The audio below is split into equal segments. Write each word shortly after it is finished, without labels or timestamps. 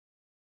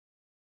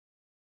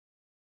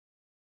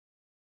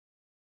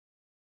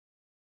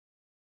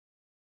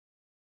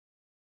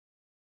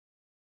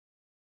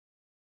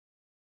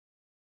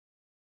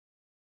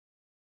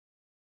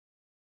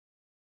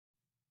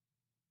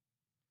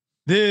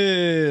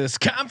This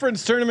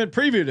conference tournament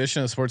preview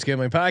edition of Sports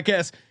Gambling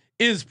Podcast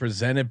is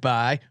presented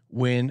by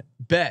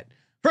WynnBET.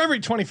 For every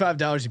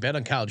 $25 you bet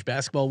on college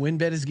basketball,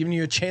 WynnBET is giving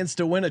you a chance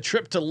to win a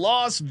trip to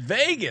Las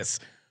Vegas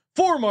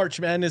for March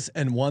Madness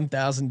and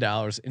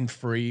 $1,000 in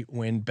free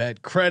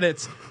WynnBET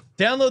credits.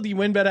 Download the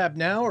WynnBET app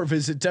now or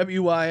visit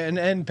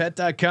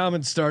wynnbet.com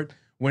and start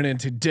winning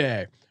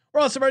today. We're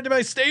also brought to you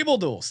by Stable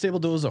Duel. Stable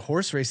Duel is a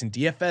horse racing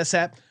DFS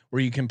app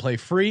where you can play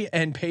free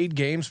and paid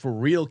games for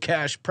real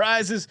cash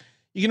prizes.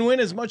 You can win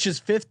as much as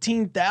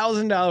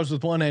 $15,000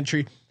 with one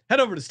entry. Head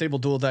over to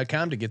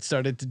StableDuel.com to get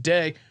started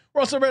today.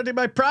 We're also brought to you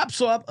by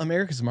PropSwap,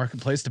 America's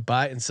marketplace to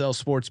buy and sell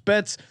sports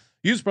bets.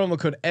 Use promo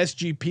code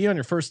SGP on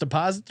your first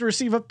deposit to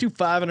receive up to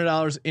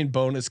 $500 in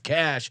bonus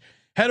cash.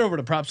 Head over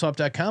to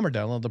PropSwap.com or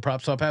download the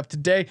PropSwap app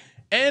today.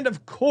 And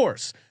of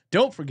course,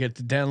 don't forget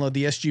to download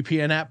the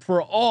SGPN app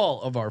for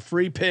all of our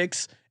free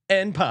picks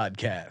and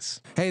podcasts.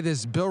 Hey, this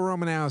is Bill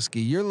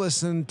Romanowski. You're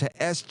listening to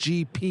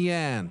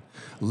SGPN.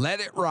 Let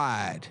it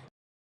ride.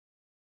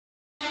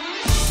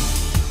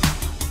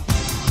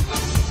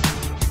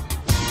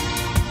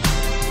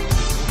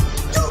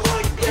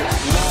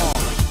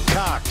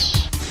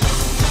 Cox.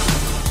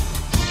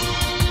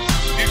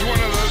 He's one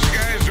of those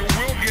guys who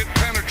will get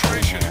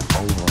penetration.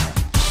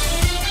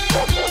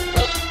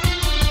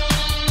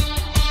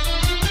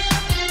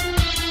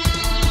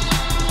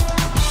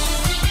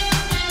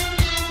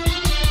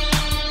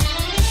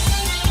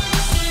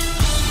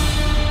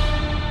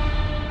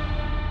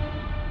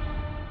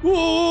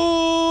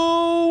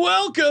 Whoa,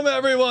 welcome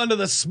everyone to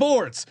the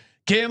Sports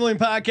Gambling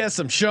Podcast.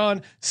 I'm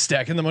Sean,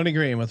 stacking the money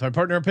green with my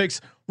partner in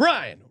picks,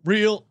 Ryan,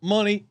 Real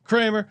Money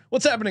Kramer.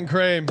 What's happening,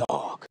 Kramer?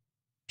 Dog.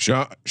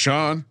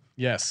 Sean.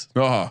 Yes.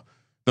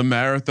 The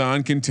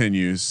marathon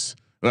continues.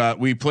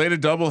 We played a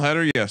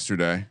doubleheader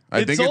yesterday.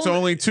 I think it's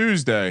only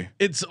Tuesday.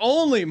 It's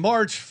only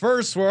March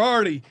 1st. We're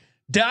already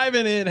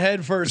diving in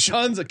head first.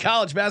 Tons of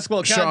college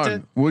basketball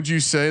content. Sean, would you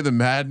say the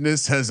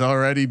madness has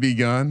already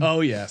begun?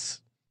 Oh yes.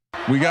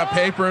 We got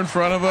paper in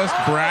front of us,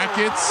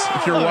 brackets.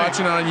 If you're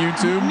watching on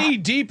YouTube, knee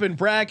deep in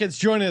brackets.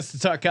 Joining us to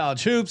talk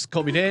college hoops,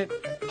 Colby Dant,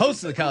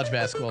 host of the College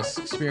Basketball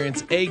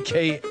Experience,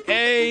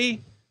 aka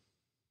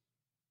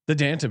the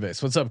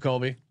Dantabase. What's up,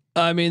 Colby?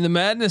 I mean, the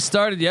madness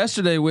started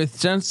yesterday with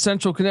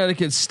Central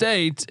Connecticut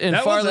State and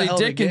Farley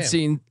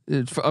Dickinson.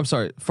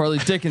 Farley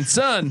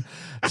Dickinson.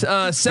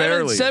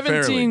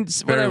 17,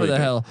 whatever the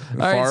hell.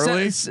 Farley,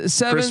 right,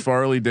 Chris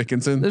Farley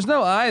Dickinson. There's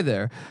no I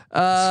there.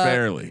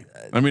 Fairly.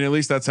 I mean, at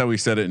least that's how we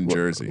said it in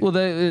Jersey. Well,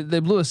 they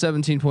blew a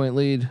 17-point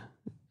lead.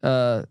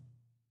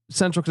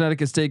 Central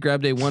Connecticut State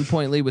grabbed a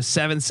 1-point lead with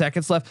 7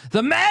 seconds left.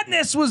 The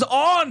madness was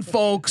on,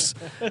 folks,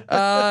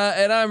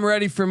 and I'm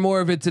ready for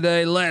more of it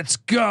today. Let's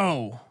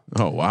go.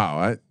 Oh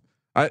wow!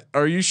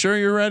 Are you sure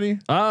you're ready?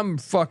 I'm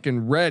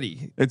fucking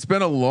ready. It's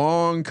been a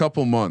long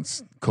couple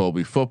months,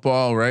 Colby.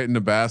 Football, right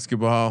into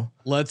basketball.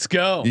 Let's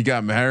go. You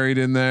got married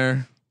in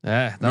there.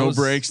 Yeah, no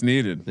breaks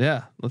needed.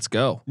 Yeah, let's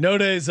go. No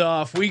days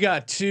off. We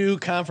got 2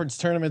 conference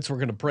tournaments we're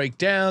going to break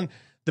down.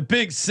 The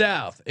Big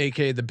South,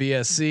 aka the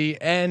BSC,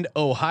 and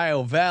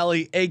Ohio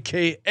Valley,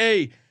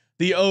 aka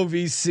the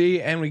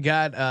OVC, and we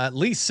got at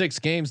least 6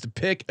 games to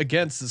pick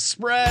against the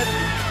spread.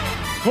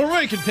 We're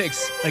making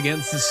picks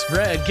against the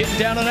spread, getting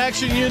down on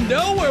action. You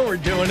know where we're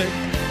doing it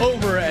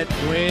over at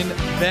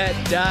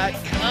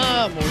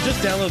WynnBET.com, or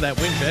just download that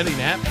Wynn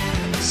betting app.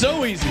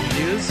 So easy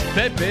to use.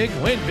 Bet big,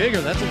 win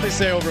bigger. That's what they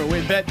say over at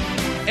WynnBET.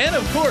 And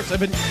of course,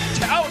 I've been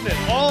touting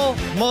it all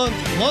month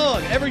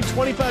long. Every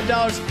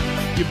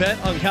 $25 you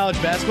bet on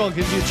college basketball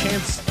gives you a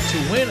chance to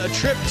win a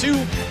trip to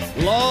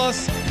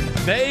Las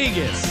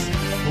Vegas.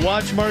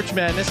 Watch March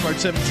Madness, March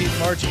 17th,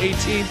 March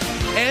 18th,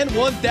 and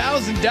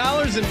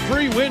 $1,000 in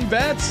free win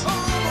bets.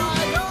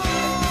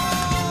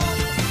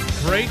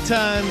 Great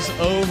times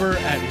over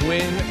at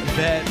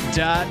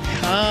WynnBET.com.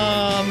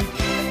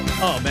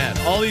 Oh man,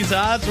 all these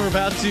odds we're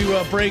about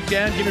to break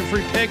down, giving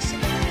free picks,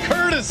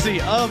 courtesy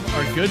of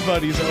our good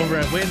buddies over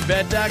at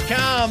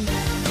WynnBET.com.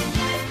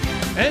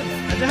 And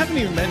I haven't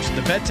even mentioned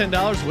the bet $10,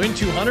 win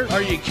 $200.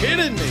 Are you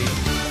kidding me?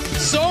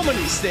 So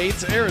many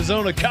states: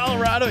 Arizona,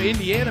 Colorado,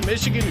 Indiana,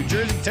 Michigan, New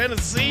Jersey,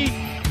 Tennessee,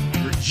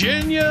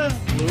 Virginia,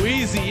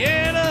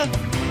 Louisiana,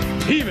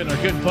 even our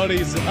good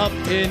buddies up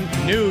in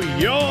New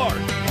York.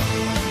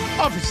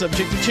 Offer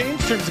subject to change.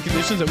 Terms and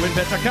conditions at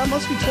WynnBET.com.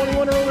 Must be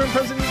 21 or older and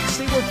present in the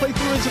state where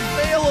playthrough is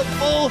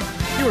available.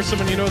 If you or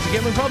someone you know has a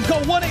gambling problem,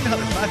 call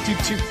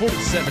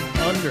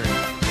 1-800-522-4700.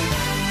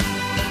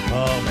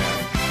 Oh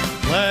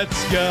man,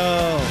 let's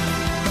go.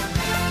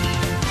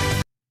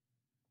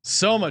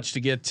 So much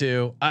to get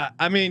to.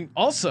 I mean,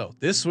 also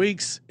this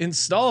week's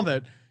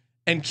installment,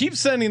 and keep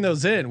sending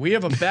those in. We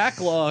have a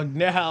backlog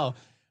now.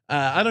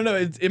 I don't know.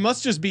 It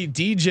must just be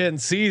Degens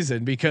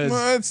season because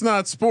it's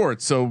not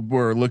sports. So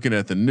we're looking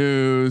at the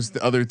news.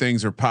 The other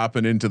things are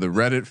popping into the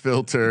Reddit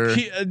filter.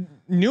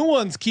 New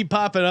ones keep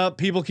popping up.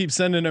 People keep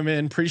sending them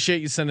in.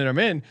 Appreciate you sending them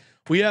in.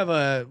 We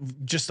have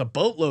just a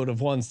boatload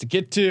of ones to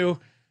get to.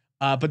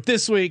 But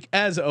this week,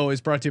 as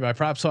always, brought to you by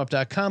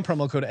PropSwap.com.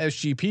 Promo code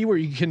SGP, where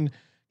you can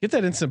Get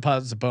that instant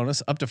deposit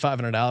bonus up to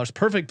 $500.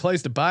 Perfect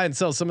place to buy and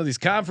sell some of these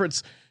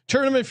conference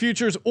tournament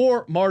futures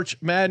or March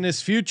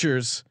Madness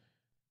futures.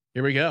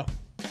 Here we go.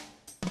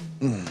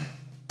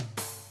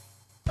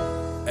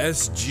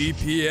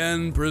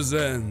 SGPN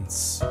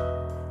presents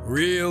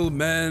Real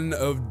Men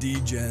of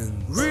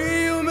Degens.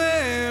 Real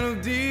Men of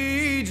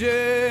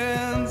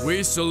Degens.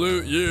 We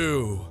salute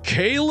you.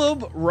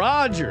 Caleb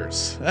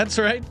Rogers. That's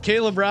right.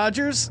 Caleb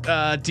Rogers.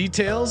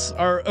 Details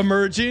are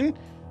emerging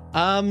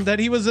that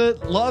he was a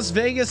Las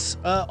Vegas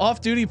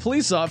off-duty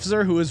police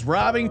officer who was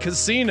robbing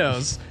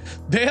casinos.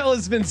 Bail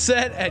has been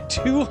set at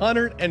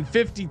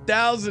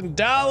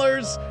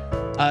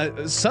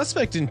 $250,000.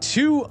 Suspect in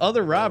 2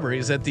 other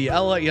robberies at the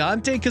El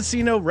Ayante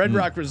Casino, Red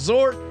Rock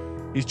Resort.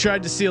 He's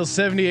tried to steal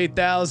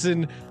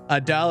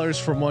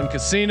 $78,000 from one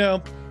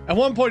casino. At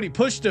one point, he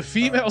pushed a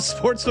female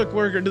sportsbook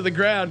worker to the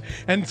ground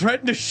and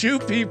threatened to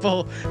shoot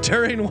people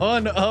during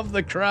one of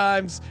the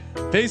crimes.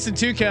 Facing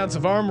 2 counts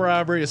of armed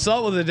robbery,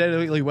 assault with a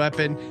deadly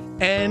weapon,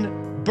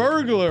 and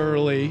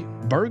burglary.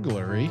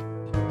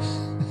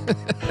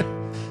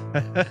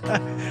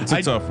 It's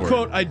a tough word.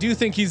 Quote, I do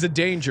think he's a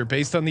danger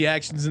based on the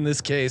actions in this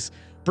case.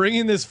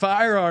 Bringing this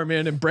firearm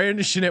in and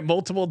brandishing it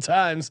multiple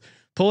times,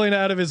 pulling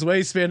out of his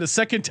waistband a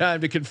second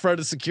time to confront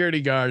a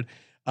security guard.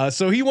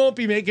 So he won't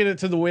be making it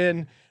to the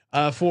win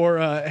for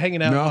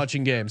hanging out and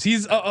watching games.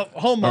 He's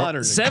home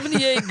monitoring.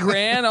 78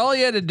 grand. All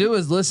he had to do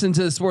is listen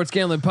to the Sports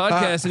Gambling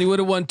Podcast, and he would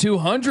have won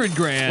 200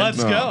 grand.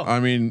 Let's go.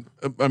 I mean,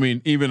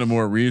 even a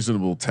more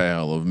reasonable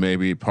tale of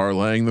maybe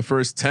parlaying the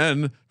first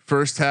 10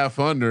 first half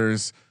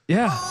unders.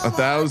 Yeah,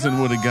 1,000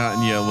 would have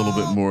gotten you a little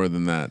bit more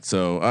than that.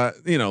 So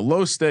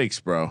low stakes,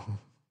 bro.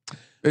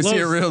 Is he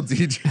a real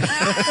DJ?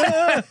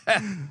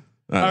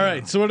 All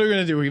right. So what are we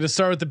gonna do? We're gonna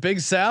start with the Big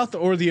South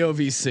or the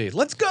OVC.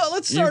 Let's go.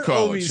 Let's start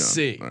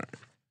OVC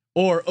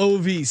or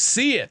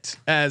OVC it,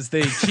 as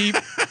they keep.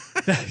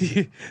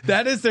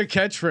 That is their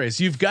catchphrase.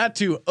 You've got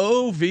to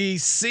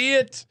OVC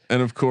it.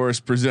 And of course,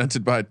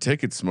 presented by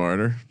Ticket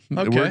Smarter.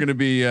 Okay. We're going to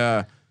be,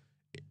 I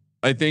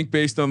think,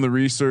 based on the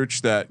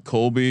research that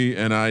Colby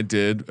and I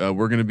did,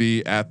 we're going to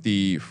be at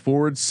the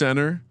Ford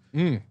Center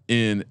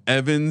in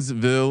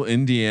Edwardsville,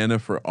 Indiana,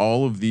 for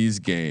all of these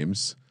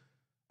games.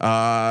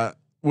 What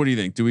do you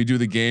think? Do we do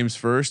the games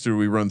first, or do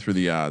we run through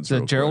the odds?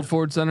 The Gerald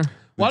Ford Center.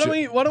 Why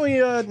don't we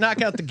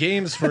knock out the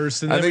games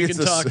first, and then we can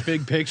talk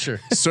big picture.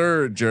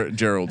 Sir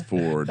Gerald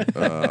Ford.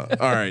 All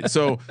right,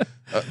 so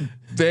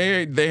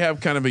they have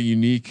kind of a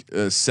unique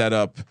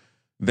setup.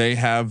 They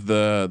have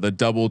the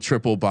double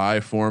triple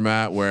buy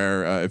format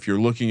where if you're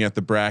looking at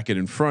the bracket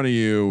in front of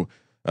you,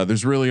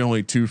 there's really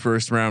only 2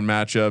 first round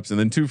matchups, and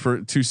then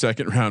 2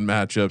 second round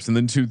matchups, and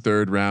then 2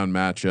 third round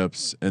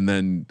matchups, and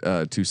then 2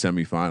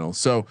 semifinals.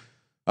 So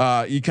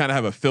you kind of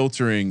have a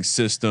filtering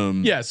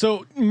system. Yeah.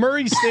 So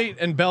Murray State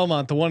and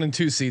Belmont, the 1 and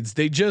 2 seeds,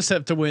 they just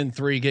have to win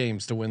 3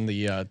 games to win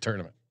the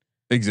tournament.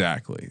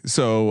 Exactly.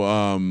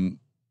 So,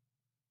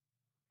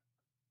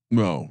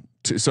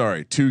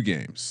 2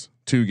 games.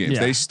 2 games. Yeah.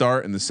 They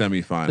start in the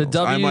semifinals. The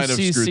WCC I might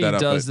have screwed that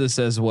up, does this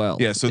as well.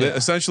 Yeah. So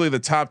essentially, the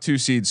top 2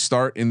 seeds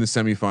start in the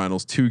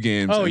semifinals. 2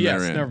 games. Oh and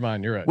yes. they're in, never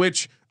mind. You're right.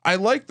 Which I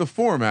like the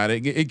format.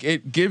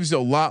 It gives a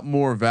lot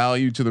more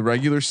value to the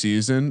regular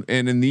season,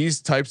 and in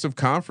these types of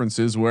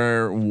conferences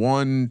where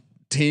one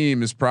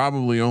team is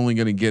probably only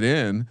going to get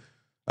in,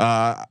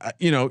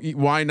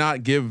 why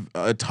not give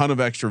a ton of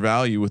extra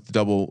value with the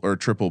double or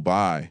triple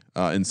buy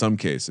in some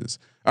cases?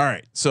 All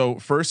right. So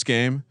first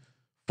game,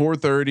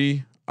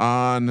 4:30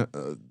 on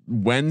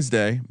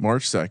Wednesday,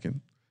 March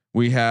 2nd.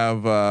 We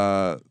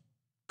have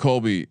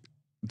Colby.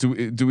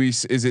 Do we?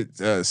 Is it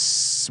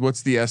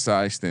what's the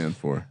SI stand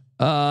for?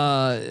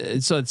 So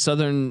it's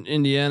Southern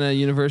Indiana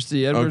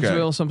University,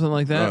 Edwardsville, something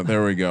like that.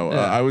 There we go.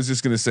 I was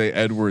just going to say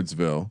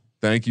Edwardsville.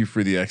 Thank you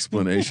for the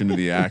explanation of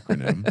the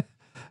acronym.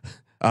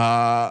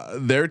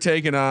 They're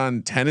taking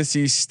on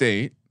Tennessee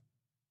State.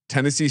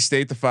 Tennessee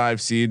State, the 5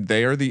 seed.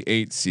 They are the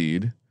 8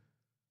 seed.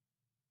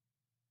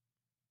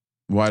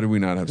 Why do we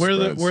not have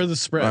spreads? Where are the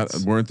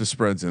spreads? Weren't the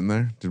spreads in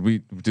there? Did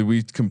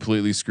we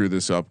completely screw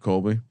this up,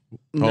 Colby?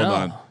 Hold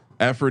on.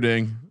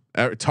 Efforting.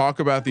 Talk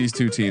about these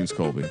 2 teams,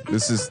 Colby.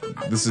 This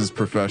is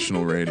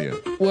professional radio.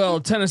 Well,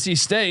 Tennessee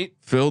State.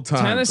 Fill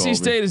time. Tennessee Colby.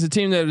 State is a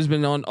team that has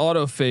been on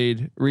auto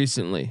fade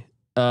recently.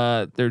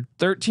 They're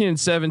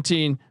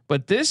 13-17,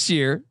 but this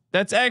year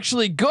that's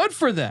actually good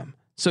for them.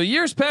 So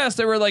years past,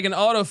 they were like an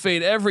auto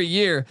fade every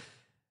year.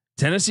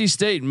 Tennessee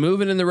State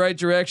moving in the right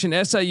direction.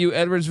 SIU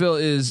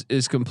Edwardsville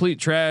is complete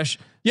trash.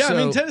 Yeah, so, I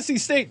mean Tennessee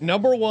State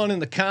 #1 in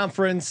the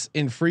conference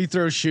in free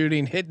throw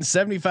shooting, hitting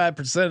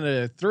 75% of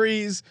the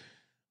threes.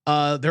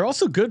 They're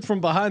also good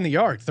from behind the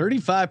arc,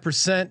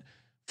 35%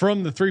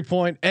 from the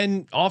 3-point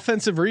and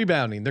offensive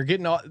rebounding. They're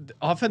getting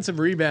offensive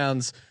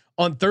rebounds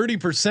on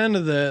 30%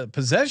 of the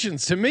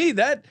possessions. To me,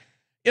 that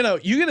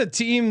you get a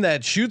team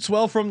that shoots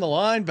well from the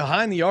line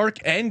behind the arc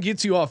and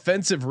gets you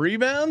offensive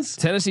rebounds.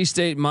 Tennessee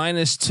State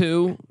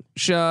 -2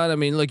 Sean. I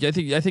mean, look, I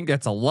think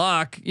that's a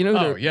lock. You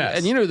know, yes.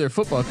 And you know their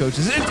football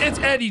coaches. It's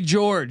Eddie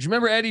George.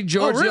 Remember Eddie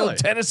George, the old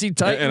Tennessee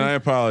Titan? And I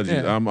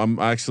apologize. Yeah. I'm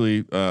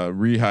actually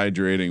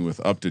rehydrating with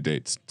up to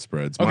date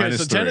spreads. Okay, -3.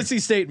 so Tennessee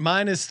State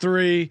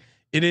 -3.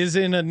 It is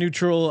in a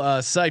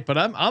neutral site, but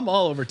I'm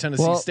all over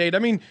Tennessee State. I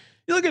mean,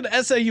 you look at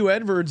SIU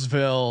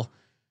Edwardsville.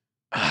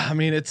 I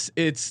mean,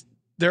 it's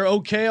they're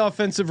okay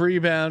offensive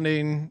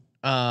rebounding.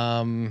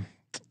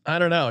 I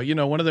don't know. You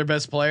know, one of their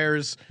best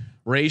players,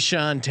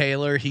 Rayshawn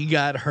Taylor, he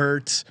got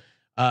hurt.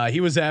 He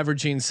was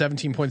averaging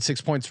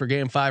 17.6 points per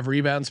game, 5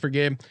 rebounds per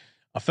game.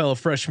 A fellow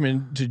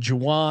freshman,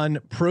 Juwan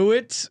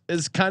Pruitt,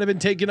 has kind of been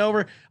taken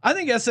over. I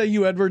think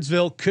SIU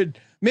Edwardsville could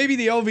maybe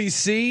the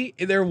OVC.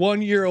 They're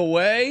 1 year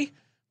away,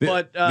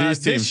 but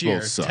this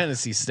year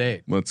Tennessee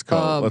State. Let's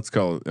call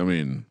it. I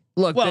mean,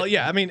 look. Well,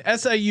 yeah. I mean,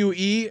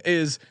 SIUE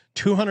is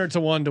 200 to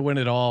 1 to win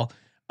it all.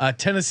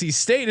 Tennessee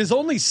State is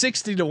only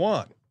 60 to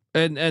 1.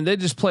 And they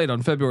just played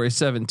on February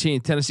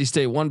 17th. Tennessee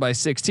State won by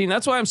 16.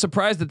 That's why I'm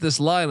surprised at this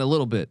line a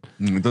little bit.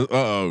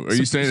 Are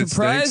you saying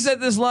surprised at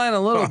this line a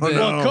little bit?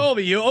 No. Well,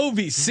 Colby, you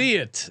OVC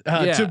it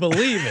to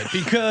believe it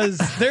because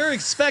they're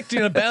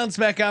expecting a bounce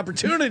back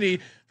opportunity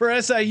for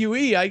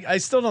SIUE. I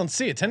still don't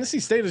see it. Tennessee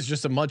State is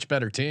just a much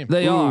better team.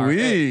 They are.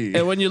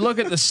 And when you look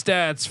at the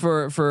stats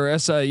for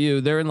SIU,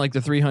 they're in like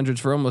the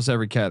 300s for almost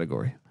every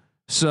category.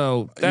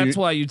 So that's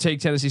why you take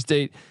Tennessee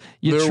State.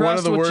 You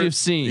trust what you've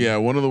seen. Yeah,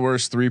 one of the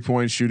worst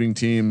 3-point shooting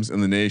teams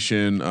in the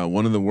nation.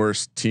 One of the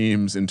worst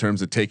teams in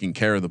terms of taking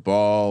care of the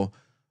ball.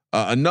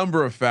 A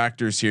number of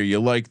factors here.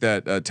 You like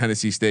that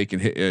Tennessee State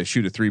can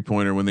shoot a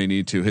 3-pointer when they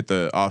need to, hit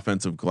the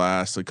offensive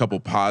glass. A couple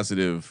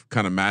positive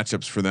kind of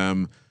matchups for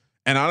them.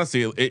 And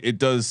honestly, it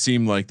does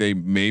seem like they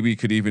maybe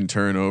could even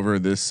turn over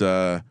this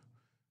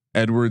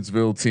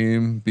Edwardsville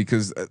team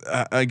because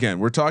again,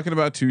 we're talking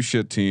about 2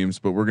 shit teams,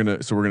 but we're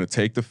gonna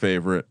take the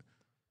favorite.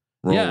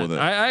 Roll with it.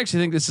 I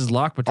actually think this is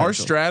lock potential. Our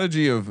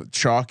strategy of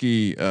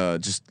chalky,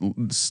 just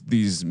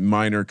these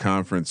minor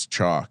conference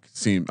chalk.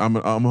 I'm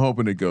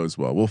hoping it goes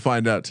well. We'll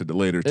find out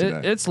later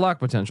today. It's lock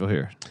potential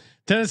here.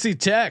 Tennessee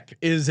Tech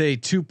is a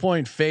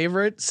 2-point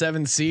favorite,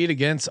 7 seed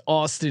against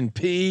Austin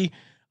Peay.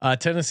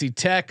 Tennessee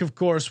Tech, of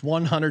course,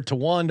 100 to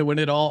 1 to win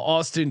it all.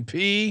 Austin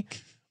Peay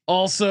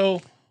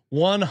also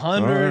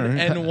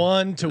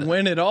 101 to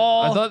win it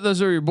all. I thought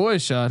those were your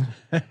boys, Sean.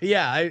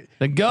 Yeah,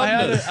 the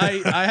governors.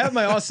 I have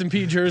my Austin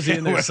Peay jersey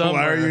in there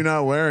somewhere. Why are you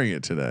not wearing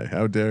it today?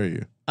 How dare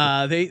you?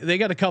 They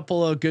got a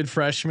couple of good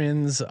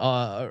freshmen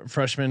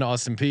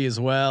Austin Peay as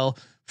well.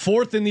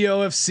 4th in the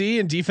OFC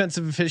in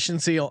defensive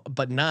efficiency,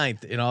 but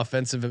 9th in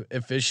offensive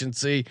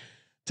efficiency.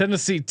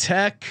 Tennessee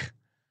Tech,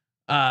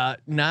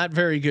 not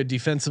very good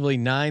defensively.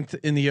 9th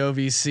in the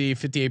OVC.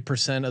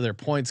 58% of their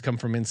points come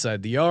from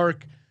inside the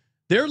arc.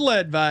 They're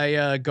led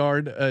by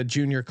guard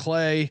Junior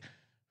Clay,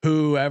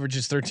 who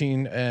averages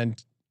 13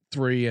 and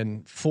 3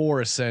 and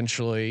 4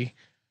 essentially.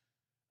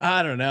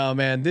 I don't know,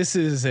 man. This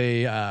is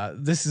a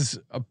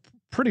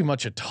pretty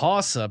much a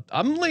toss up.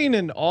 I'm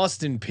leaning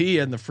Austin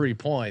Peay and the free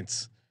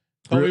points.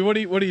 What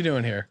are you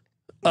doing here?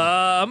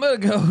 I'm gonna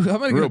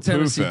go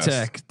Tennessee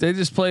Tech. They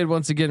just played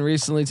once again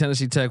recently.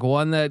 Tennessee Tech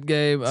won that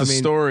game. It's a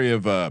story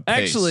of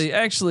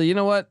actually, you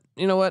know what?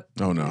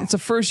 Oh no, it's a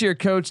first year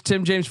coach,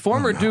 Tim James,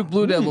 former Duke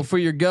Blue Devil for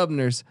your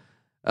Governors,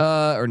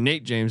 or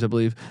Nate James, I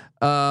believe.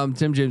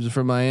 Tim James is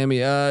from Miami.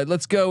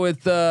 Let's go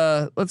with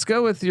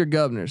your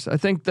Governors. I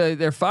think they're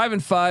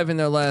 5-5 in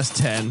their last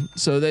 10,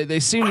 so they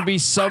seem to be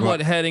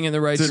somewhat heading in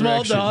the right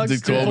direction.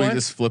 Did Colby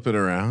just flip it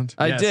around?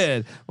 I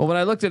did. Well, when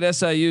I looked at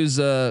SIU's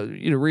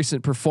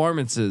recent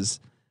performances,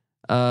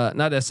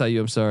 not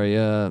SIU, I'm sorry,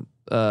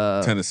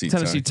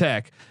 Tennessee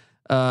Tech.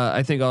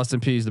 I think Austin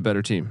Peay is the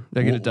better team.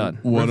 They get it done.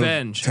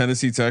 Revenge.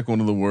 Tennessee Tech,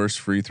 one of the worst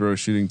free throw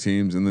shooting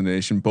teams in the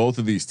nation. Both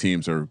of these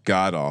teams are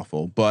god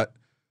awful, but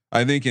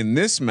I think in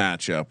this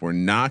matchup we're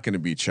not going to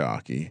be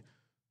chalky.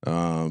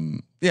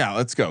 Yeah,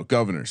 let's go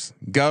Governors.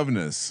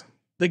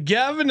 The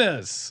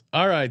Governors.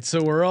 All right,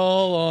 so we're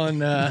all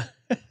on.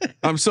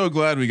 I'm so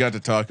glad we got to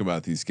talk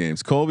about these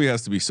games. Colby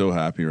has to be so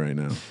happy right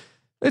now.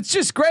 It's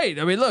just great.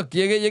 I mean, look,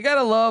 you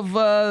gotta love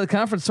the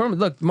conference tournament.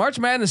 Look, March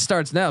Madness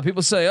starts now.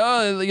 People say,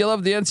 "Oh, you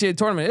love the NCAA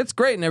tournament." It's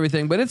great and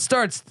everything, but it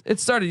started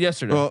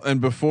yesterday. Well, and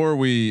before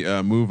we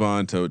move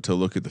on to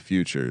look at the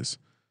futures,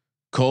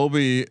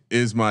 Colby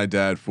is my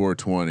dad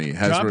 420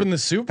 dropping the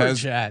super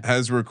chat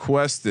has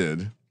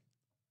requested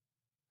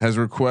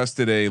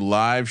a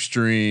live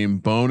stream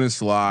bonus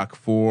lock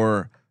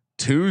for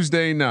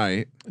Tuesday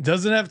night.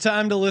 Doesn't have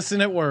time to listen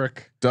at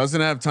work.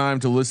 Doesn't have time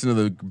to listen to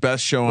the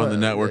best show on the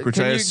network, which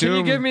I assume. Can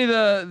you give me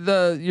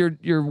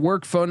your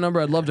work phone number?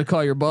 I'd love to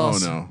call your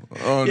boss. Oh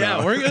no!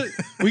 Yeah,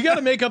 we got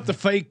to make up the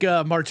fake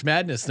March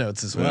Madness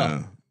notes as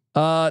well.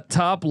 Yeah.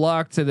 Top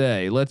lock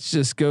today. Let's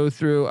just go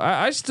through.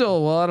 I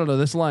don't know.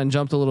 This line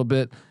jumped a little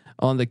bit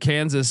on the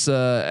Kansas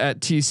at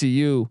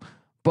TCU,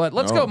 but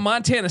let's go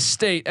Montana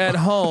State at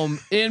home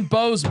in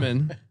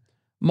Bozeman,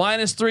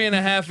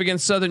 -3.5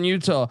 against Southern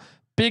Utah.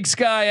 Big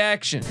Sky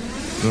action.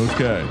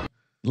 Okay.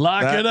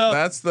 Lock it up.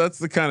 That's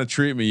the kind of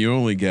treatment you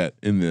only get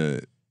in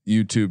the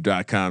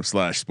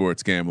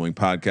YouTube.com/sports gambling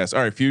podcast.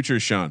 All right,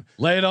 futures, Sean.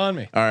 Lay it on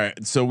me. All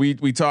right, so we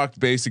talked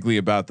basically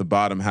about the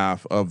bottom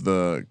half of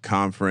the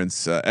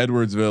conference.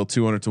 Edwardsville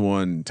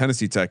 200-1,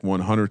 Tennessee Tech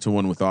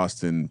 100-1 with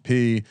Austin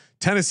Peay,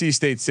 Tennessee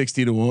State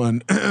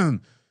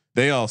 60-1.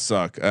 They all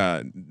suck.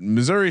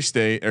 Missouri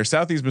State or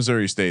Southeast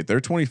Missouri State,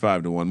 they're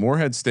 25-1.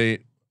 Morehead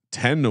State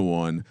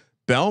 10-1.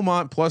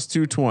 Belmont plus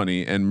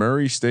 220 and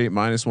Murray State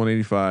minus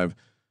 185.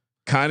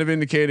 Kind of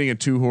indicating a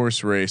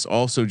 2-horse race.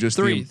 Also, just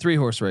three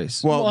horse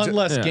race. Well, One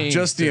less game.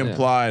 just the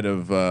implied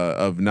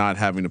of not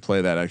having to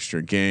play that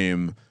extra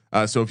game.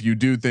 So if you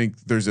do think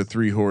there's a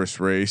 3-horse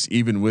race,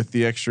 even with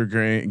the extra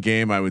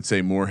game, I would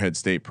say Morehead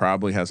State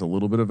probably has a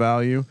little bit of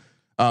value.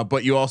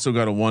 But you also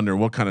got to wonder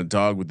what kind of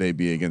dog would they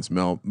be against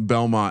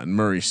Belmont and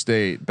Murray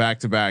State,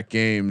 back-to-back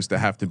games to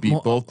have to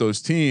beat both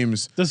those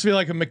teams. This feel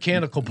like a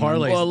mechanical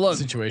parlay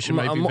situation.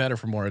 Might be better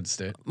for Morehead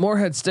State.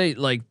 Morehead State,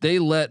 like they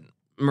let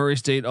Murray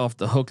State off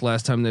the hook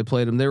last time they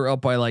played them. They were up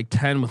by like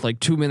 10 with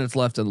like 2 minutes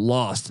left and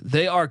lost.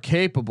 They are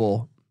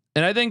capable,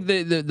 and I think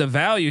the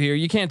value here,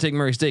 you can't take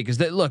Murray State because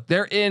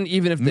they're in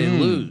even if they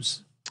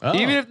lose. Oh.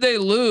 Even if they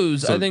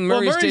lose, I think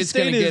Murray State's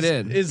going to get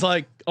in. Is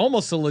like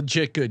almost a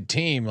legit good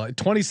team, like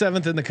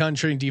 27th in the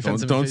country in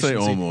defensive. Don't say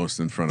efficiency. almost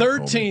in front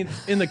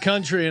 13th in the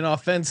country in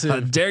offensive. How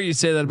dare you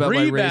say that about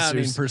my rebounding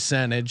Racers?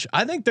 percentage?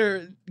 I think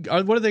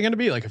what are they going to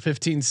be, like a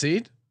 15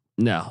 seed?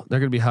 No, they're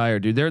going to be higher,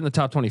 dude. They're in the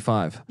top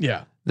 25.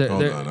 Yeah.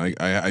 Hold on,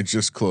 I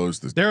just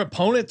closed this. Their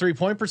opponent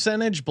 3-point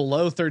percentage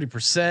below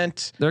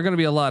 30%. They're going to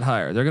be a lot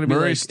higher. They're going to be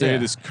Murray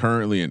State is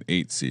currently an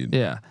 8 seed.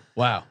 Yeah.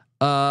 Wow.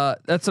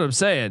 That's what I'm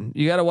saying.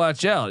 You got to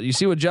watch out. You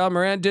see what John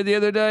Morant did the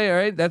other day. All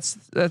right. That's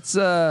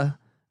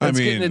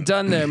getting it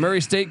done there.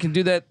 Murray State can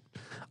do that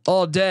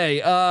all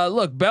day.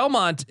 Look,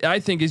 Belmont, I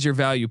think is your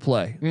value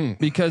play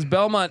because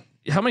Belmont,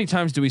 how many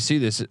times do we see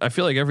this? I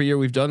feel like every year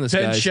we've done this.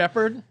 Ben guys.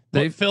 Shepherd,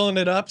 they filling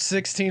it up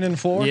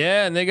 16-4.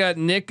 Yeah. And they got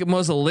Nick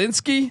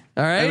Mozelinski.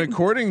 All right. And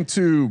according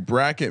to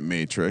Bracket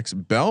Matrix,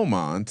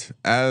 Belmont,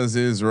 as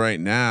is right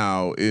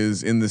now,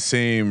 is in the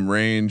same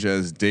range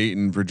as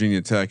Dayton,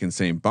 Virginia Tech, and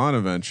St.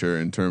 Bonaventure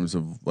in terms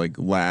of like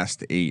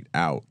last 8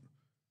 out.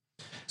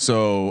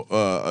 So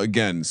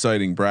again,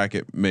 citing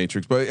Bracket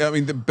Matrix, but I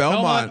mean the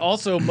Belmont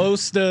also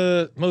most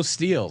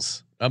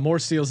steals, more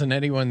steals than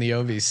anyone in the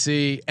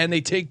OVC, and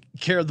they take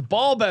care of the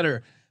ball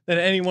better than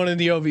anyone in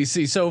the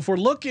OVC. So if we're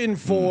looking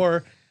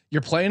for,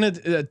 you're playing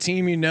a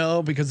team,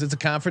 because it's a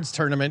conference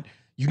tournament,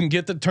 you can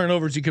get the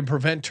turnovers, you can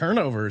prevent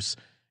turnovers,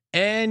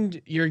 and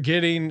you're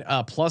getting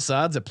plus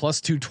odds at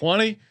plus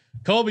 220.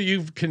 Colby,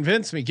 you've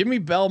convinced me. Give me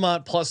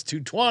Belmont plus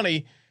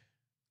 220.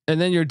 And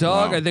then your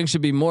dog, I think,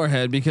 should be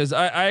Morehead because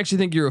I actually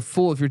think you're a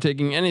fool if you're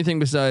taking anything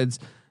besides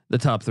the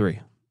top 3.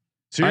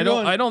 So I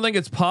don't think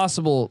it's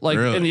possible. Like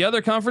in the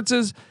other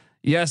conferences,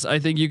 yes, I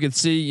think you could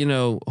see,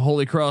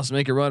 Holy Cross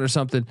make a run or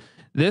something.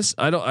 This,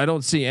 I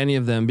don't see any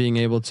of them being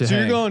able to. So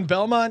you're going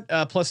Belmont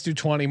plus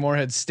 220,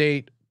 Morehead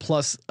State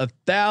plus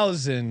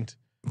 1,000.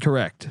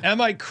 Correct.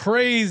 Am I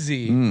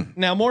crazy?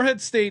 Now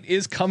Morehead State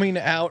is coming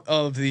out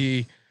of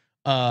the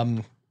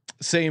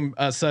same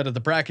side of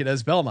the bracket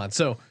as Belmont,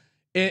 so.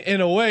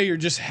 In a way,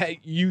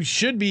 you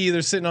should be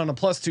either sitting on a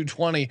plus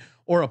 220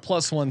 or a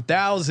plus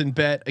 1,000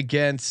 bet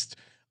against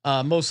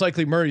most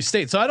likely Murray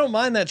State. So I don't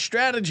mind that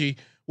strategy.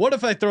 What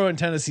if I throw in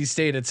Tennessee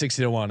State at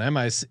 60-1? Am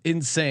I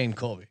insane,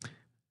 Colby?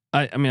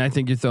 I mean, I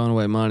think you're throwing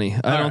away money.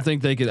 I don't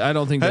think they could. I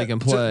don't think they can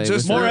play.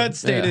 Just Morehead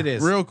State, it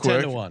is real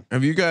quick. 10-1.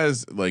 Have you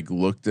guys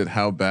looked at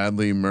how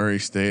badly Murray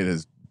State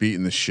has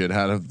beaten the shit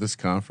out of this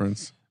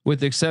conference?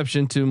 With the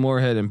exception to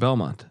Morehead and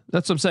Belmont.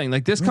 That's what I'm saying.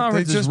 Like this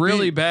conference is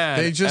really bad.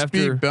 They just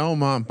beat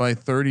Belmont by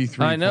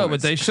 33. I know,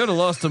 points. but they should have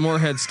lost to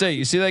Morehead State.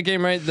 You see that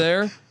game right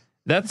there?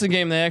 That's the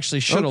game they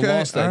actually should have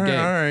lost that game.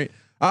 All right.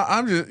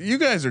 I'm just, you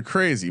guys are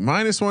crazy.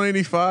 Minus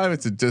 185.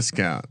 It's a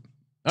discount.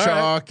 All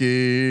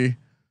chalky. Right.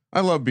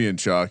 I love being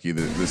chalky.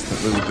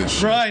 This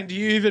Brian, do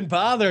you even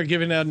bother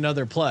giving out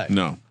another play?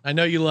 No. I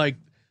know you like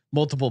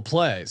multiple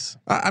plays.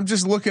 I'm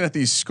just looking at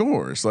these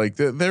scores. Like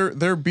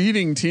they're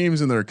beating teams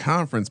in their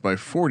conference by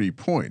 40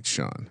 points,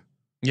 Sean.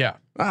 Yeah.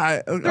 All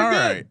right.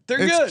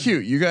 They're it's good.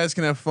 Cute. You guys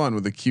can have fun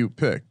with a cute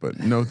pick, but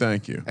no,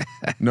 thank you.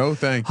 No,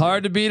 thank you.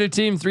 Hard to beat a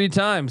team 3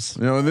 times.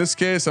 In this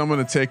case, I'm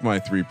going to take my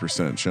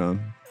 3%,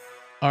 Sean.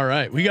 All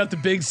right. We got the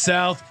Big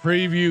South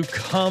preview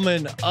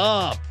coming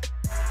up.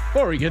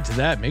 Before we get to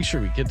that, make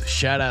sure we get the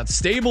shout out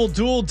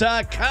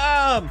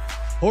StableDuel.com,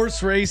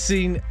 horse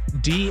racing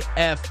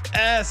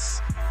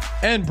DFS,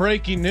 and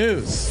breaking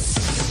news.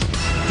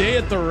 Day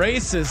at the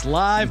Races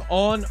live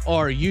on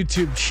our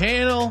YouTube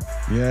channel.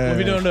 Yeah. We'll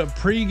be doing a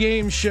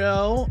pregame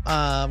show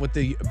with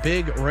the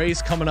big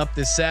race coming up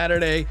this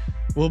Saturday.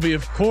 We'll be,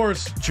 of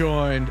course,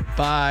 joined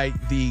by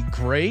the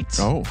great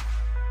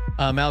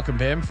Malcolm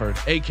Bamford,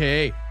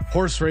 aka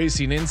Horse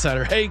Racing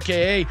Insider,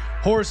 aka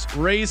Horse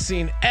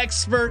Racing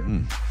Expert.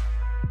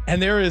 And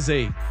they're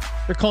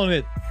calling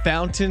it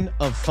Fountain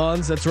of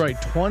Funds. That's right,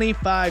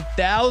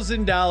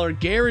 $25,000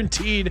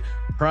 guaranteed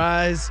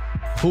prize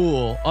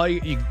pool.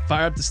 You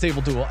fire up the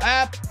Stable Duel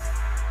app,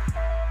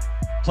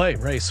 Play,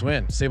 race,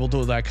 win.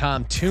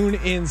 StableDuel.com. Tune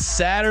in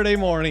Saturday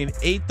morning,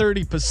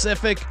 8:30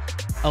 Pacific,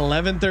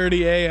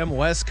 11:30 a.m.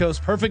 West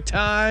Coast. Perfect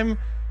time.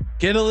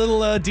 Get a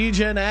little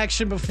Degen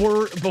action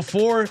before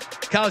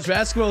college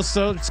basketball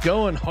starts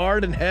going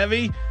hard and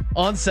heavy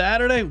on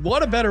Saturday.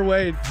 What a better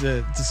way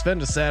to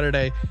spend a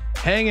Saturday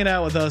hanging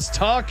out with us,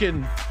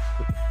 talking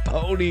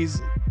ponies.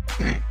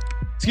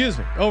 Excuse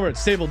me. Over at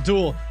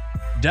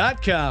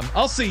StableDuel.com.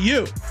 I'll see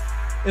you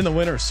in the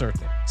winner's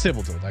circle.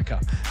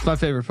 StableDuel.com. It's my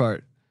favorite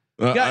part.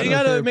 You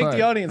got to make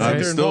the audience.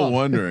 I'm still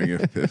wondering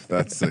if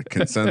that's the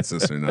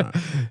consensus or not.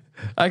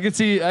 I could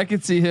see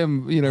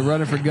him,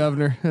 running for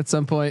governor at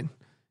some point.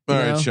 All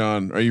right,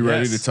 Sean, are you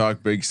ready to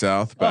talk Big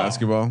South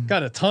basketball?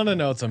 Got a ton of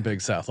notes on Big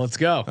South. Let's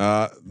go.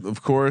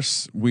 Of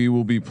course, we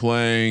will be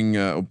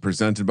playing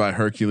presented by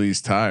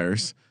Hercules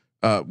Tires.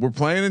 We're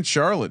playing in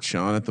Charlotte,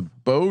 Sean, at the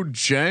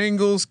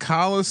Bojangles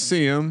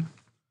Coliseum.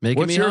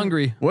 Making me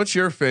hungry. What's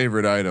your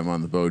favorite item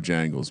on the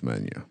Bojangles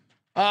menu?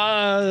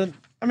 I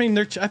mean,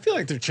 I feel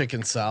like they're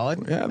chicken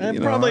salad. Yeah,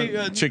 and probably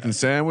chicken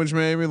sandwich,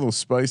 maybe a little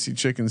spicy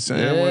chicken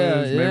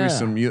sandwich. Maybe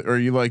some, or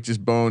you like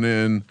just bone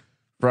in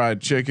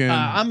fried chicken.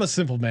 I'm a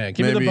simple man.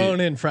 Give me the bone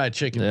in fried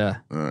chicken. Yeah.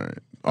 All right.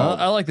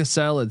 I like the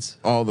salads.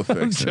 All the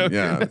fixing.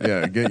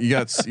 Yeah. You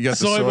got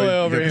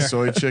the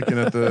soy chicken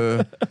at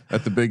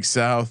the Big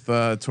South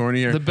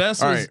tourney here. The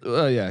best was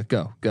go.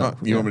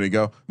 You want me to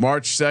go?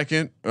 March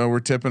 2nd,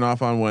 we're tipping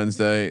off on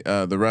Wednesday.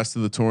 The rest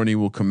of the tourney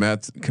will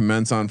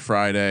commence on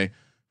Friday.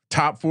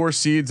 Top 4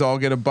 seeds all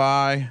get a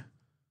bye.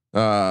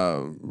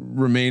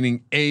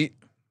 Remaining 8,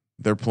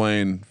 they're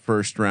playing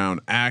first round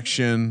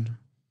action.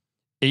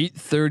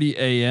 8:30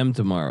 a.m.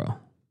 tomorrow.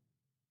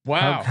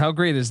 Wow. How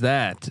great is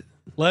that?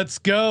 Let's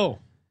go.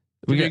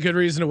 We got a good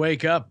reason to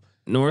wake up.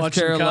 North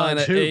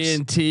Carolina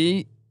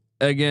A&T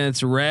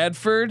against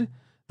Radford.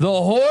 The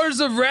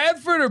whores of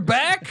Radford are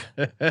back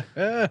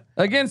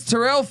against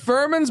Terrell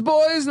Furman's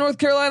boys. North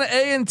Carolina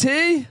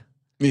A&T.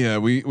 Yeah,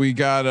 we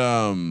got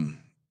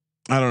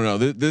I don't know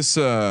this.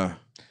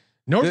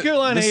 North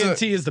Carolina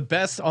A&T is the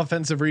best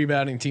offensive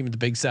rebounding team in the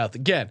Big South.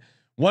 Again,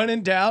 when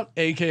in doubt,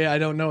 aka I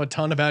don't know a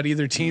ton about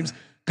either teams.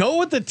 Go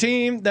with the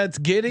team that's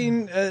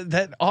getting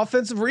that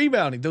offensive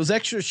rebounding, those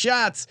extra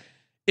shots.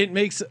 It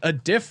makes a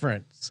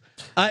difference.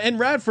 And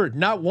Radford,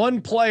 not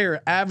one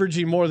player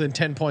averaging more than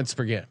 10 points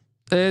per game.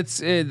 That's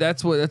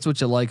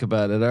what you like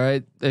about it. All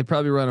right, they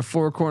probably run a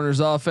 4 corners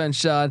offense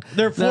shot.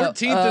 They're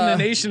 14th in the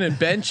nation in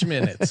bench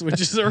minutes,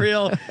 which is a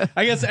real.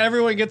 I guess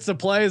everyone gets to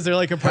play. Is there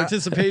like a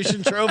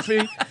participation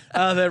trophy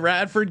that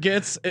Radford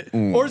gets,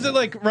 or is it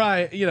like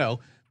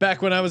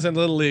back when I was in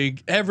Little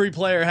League, every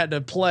player had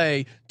to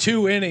play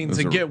 2 innings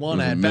and get one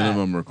at bat.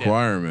 Minimum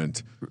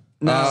requirement.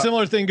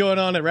 Similar thing going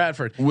on at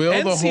Radford.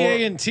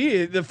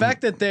 NCAA&T, the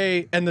fact that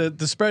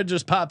the spread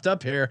just popped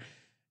up here.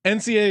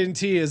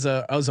 NCAA&T is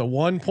a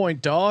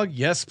 1-point dog.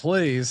 Yes,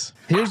 please.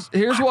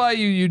 Here's why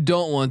you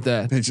don't want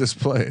that. They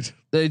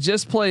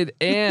just played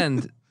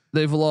and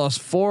they've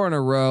lost 4 in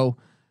a row.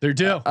 They're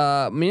due.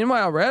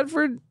 Meanwhile,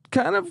 Radford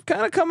kind of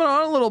coming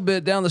on a little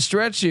bit down the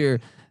stretch here.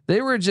 They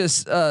were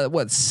just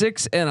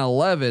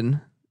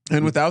 6-11,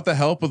 and without the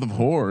help of the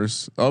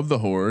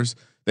whores,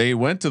 they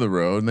went to the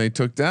road and they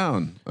took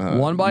down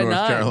 1 by North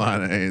 9.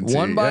 Carolina A&T.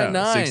 1 by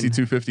 9,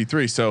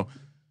 62-53. So,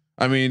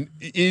 I mean,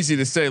 easy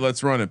to say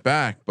let's run it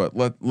back, but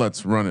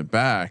let's run it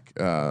back.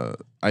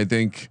 I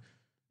think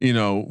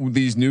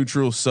these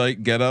neutral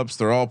site get-ups,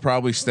 they're all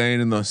probably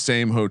staying in the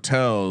same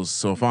hotels.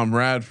 So if I'm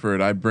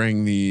Radford, I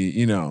bring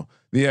the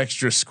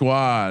extra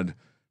squad,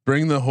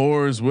 bring the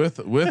whores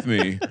with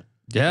me.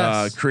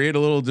 Yes. Create a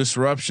little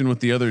disruption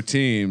with the other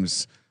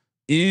teams.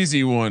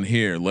 Easy one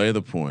here. Lay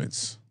the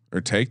points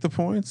or take the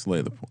points.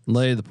 Lay the points.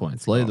 Lay the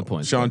points. Lay the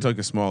points. Sean took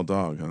a small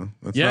dog, huh?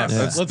 Let's go.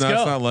 That's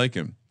not like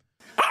him.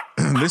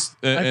 I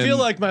feel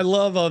like my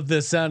love of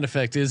this sound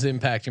effect is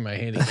impacting my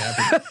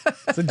handicap.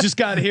 So just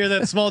got to hear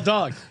that small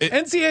dog.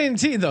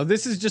 NCAA&T though,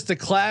 this is just a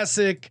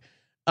classic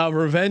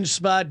revenge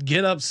spot,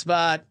 get up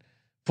spot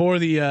for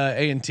the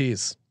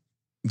A&Ts.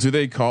 Do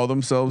they call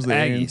themselves the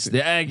Aggies? The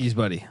Aggies,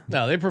 buddy.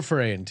 No, they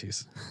prefer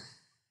A&Ts.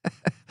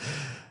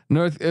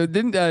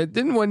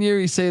 Didn't 1 year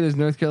he say it as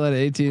North Carolina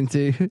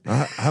AT&T?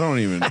 I don't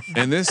even.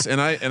 And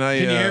I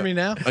Can you hear me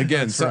now?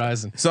 Again,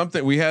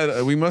 something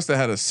we must have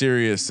had a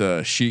serious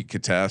sheet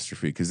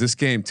catastrophe because this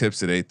game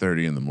tips at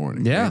 8:30 in the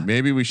morning. Yeah,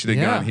 maybe we should have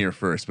gone here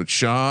first, but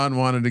Sean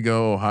wanted to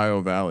go Ohio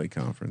Valley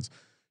Conference,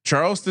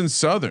 Charleston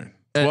Southern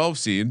 12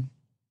 seed.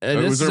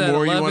 And this is at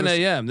 11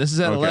 a.m. This is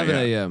at 11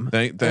 a.m.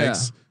 Thanks.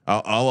 Yeah.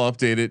 I'll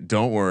update it.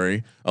 Don't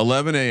worry.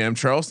 11 a.m.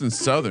 Charleston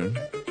Southern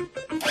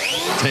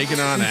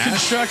taking on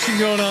construction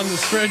going on the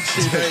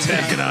spreadsheet.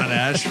 Taking on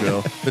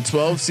Asheville. The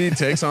 12 seed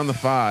takes on the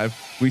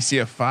 5. We see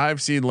a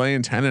 5 seed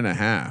laying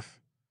 10.5.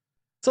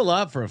 It's a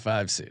lot for a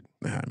 5 seed.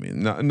 I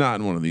mean, not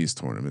in one of these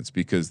tournaments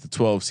because the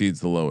 12 seed's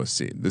the lowest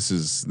seed. This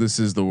is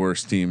the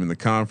worst team in the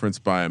conference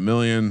by 1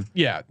 million.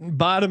 Yeah,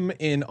 bottom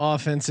in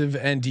offensive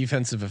and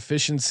defensive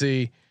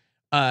efficiency.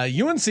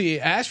 UNC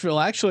Asheville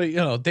actually,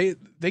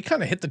 they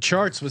kind of hit the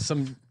charts with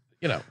some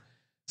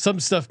some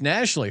stuff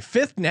nationally,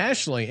 5th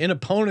nationally in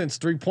opponents'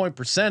 3-point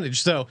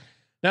percentage. So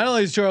not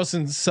only is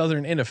Charleston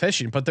Southern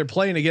inefficient, but they're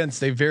playing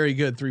against a very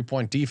good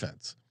 3-point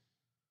defense.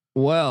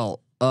 Well,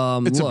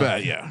 it's a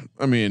bad, yeah.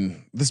 I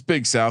mean, this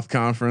Big South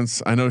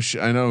Conference. I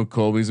know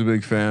Colby's a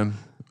big fan.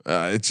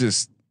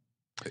 This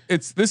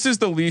is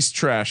the least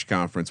trash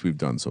conference we've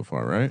done so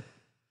far, right?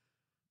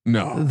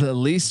 No, the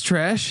least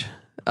trash.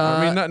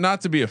 I mean,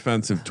 not to be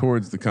offensive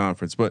towards the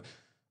conference, but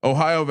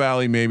Ohio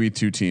Valley, maybe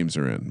 2 teams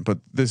are in, but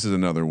this is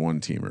another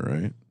 1-teamer,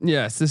 right?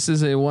 Yes, this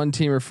is a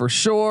 1-teamer for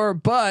sure,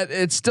 but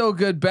it's still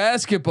good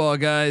basketball,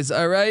 guys.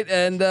 All right.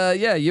 And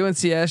yeah,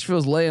 UNC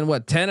Asheville's laying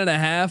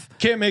 10.5.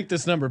 Can't make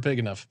this number big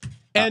enough.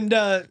 And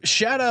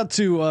shout out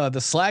to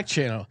the Slack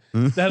channel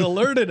that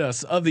alerted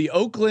us of the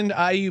Oakland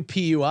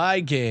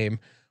IUPUI game,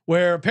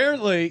 where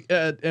apparently,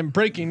 and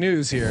breaking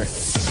news here,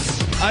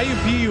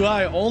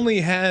 IUPUI only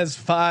has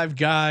 5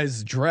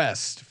 guys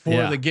dressed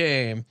for the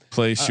game.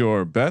 Place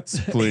your bets,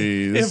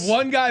 please. If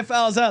one guy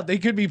fouls out, they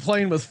could be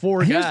playing with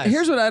 4 guys.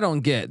 Here's what I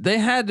don't get. They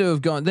had to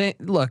have gone. They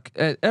look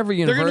at every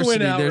university.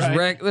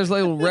 There's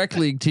little rec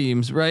league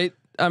teams, right?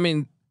 I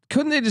mean,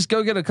 couldn't they just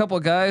go get a couple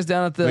of guys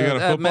down at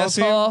the mess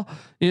hall?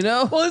 You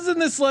know. Well, isn't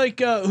this like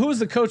who was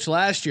the coach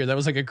last year? That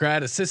was like a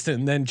grad assistant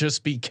and then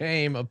just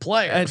became a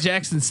player at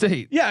Jackson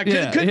State. Yeah,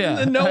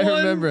 no I one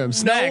remember him.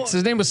 Snacks.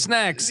 His name was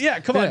Snacks.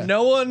 Yeah, come on.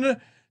 No one.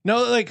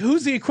 No, like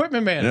who's the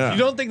equipment man? Yeah. You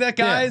don't think that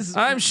guy's?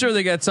 I'm sure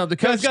they got something.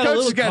 Coach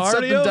got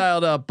something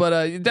dialed up, but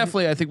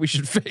definitely I think we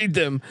should fade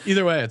them.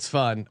 Either way, it's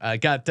fun. I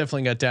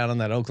definitely got down on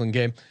that Oakland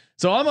game.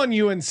 So I'm on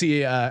UNC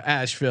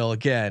Asheville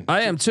again.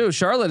 I am too.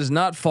 Charlotte is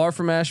not far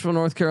from Asheville,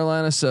 North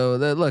Carolina. So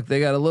they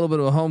got a little bit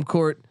of a home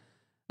court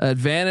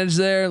advantage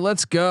there.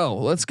 Let's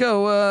go.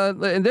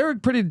 And they're a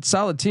pretty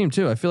solid team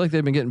too. I feel like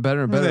they've been getting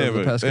better and better over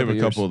the past couple of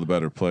years. They have a couple of the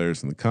better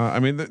players in the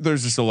I mean,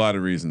 there's just a lot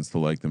of reasons to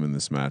like them in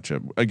this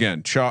matchup.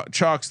 Again,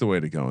 chalk's the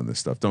way to go in this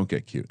stuff. Don't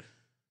get cute.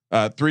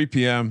 3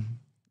 p.m.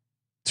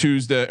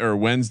 Tuesday or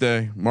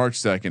Wednesday, March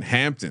 2nd,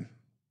 Hampton.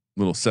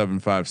 Little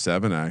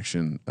 7-5-7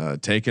 action,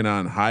 taking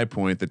on High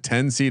Point, the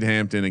 10 seed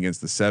Hampton against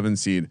the 7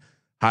 seed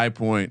High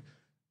Point.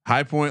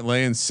 High Point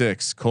laying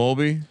 6.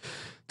 Colby.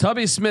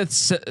 Tubby Smith,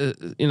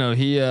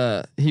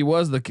 he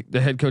was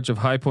the head coach of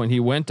High Point. He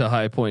went to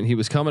High Point. He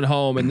was coming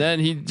home, and then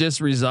he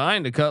just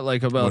resigned to cut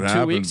like about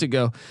 2 weeks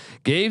ago.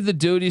 Gave the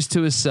duties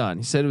to his son.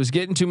 He said it was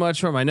getting too much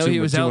for him. I know he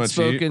was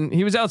outspoken.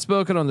 He was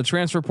outspoken on the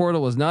transfer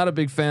portal. Was not a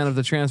big fan of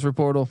the transfer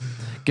portal.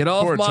 Get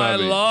off my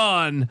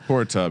lawn.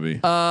 Poor Tubby.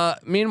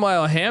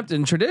 Meanwhile,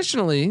 Hampton,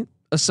 traditionally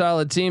a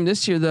solid team.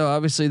 This year, though,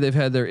 obviously they've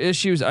had their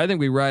issues. I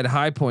think we ride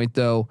High Point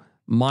though.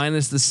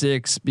 Minus the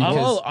 6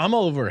 because I'm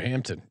all over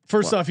Hampton.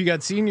 First off, you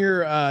got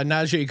senior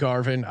Najee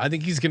Garvin. I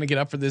think he's going to get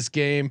up for this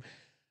game.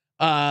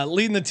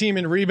 Leading the team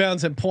in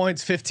rebounds and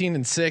points, 15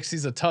 and 6.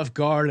 He's a tough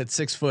guard at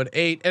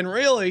 6'8". And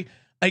really,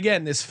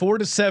 again, this 4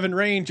 to 7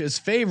 range as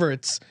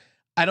favorites.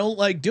 I don't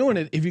like doing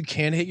it if you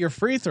can't hit your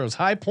free throws.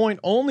 High Point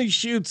only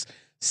shoots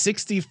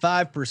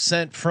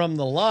 65% from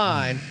the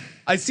line.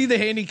 I see the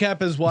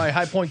handicap as why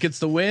High Point gets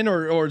the win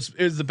or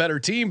is the better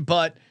team,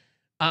 but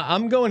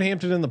I'm going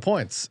Hampton in the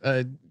points.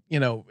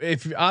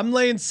 If I'm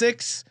laying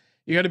 6,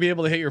 you got to be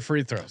able to hit your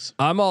free throws.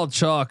 I'm all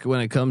chalk when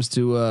it comes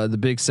to the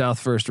Big South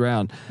first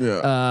round.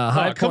 Yeah.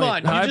 High come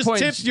Point, on, you just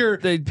tipped your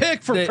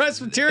pick for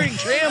Presbyterian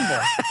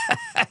Campbell.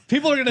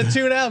 People are going to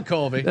tune out,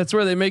 Colby. That's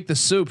where they make the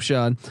soup,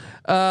 Sean.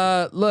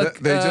 Look,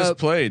 they just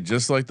played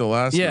just like the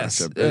last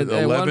matchup.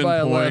 11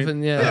 by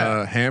 11.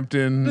 Yeah.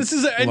 Hampton. This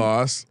is a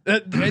loss.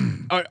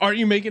 Are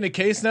you making a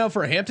case now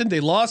for Hampton?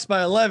 They lost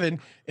by 11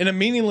 in a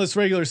meaningless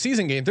regular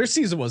season game. Their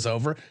season was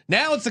over.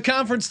 Now it's the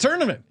conference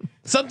tournament.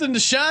 Something to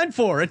shine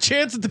for. A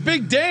chance at the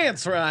big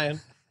dance, Ryan.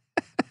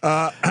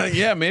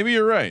 Yeah, maybe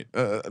you're right.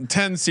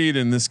 10 seed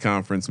in this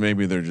conference.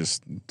 Maybe they're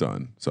just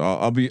done. So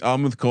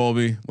I'm with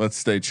Colby. Let's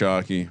stay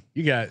chalky.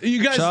 You guys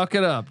chalk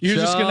it up. You're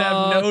just gonna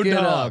have no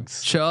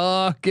dogs.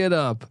 Chalk it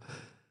up.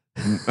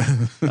 I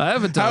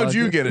have a dog. How'd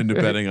you get into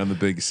betting on the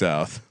Big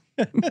South?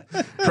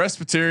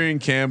 Presbyterian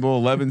Campbell,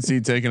 11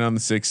 seed taking on the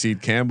 6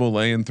 seed. Campbell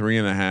laying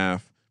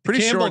 3.5.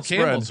 Pretty short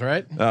spread,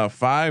 right?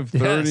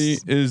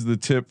 5:30 is the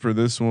tip for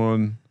this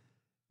one.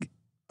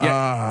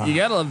 Yeah, you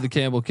gotta love the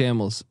Campbell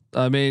Camels.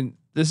 I mean,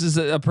 this is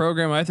a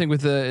program I think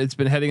it's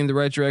been heading in the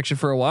right direction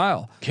for a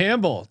while.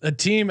 Campbell, a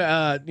team,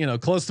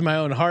 close to my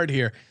own heart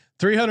here.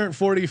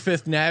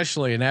 345th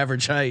nationally in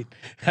average height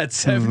at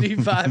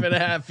 75 and a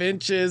half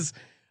inches.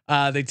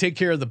 They take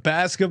care of the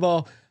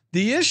basketball.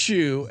 The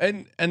issue,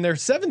 and they're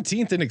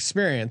 17th in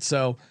experience,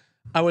 so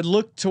I would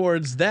look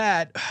towards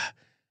that.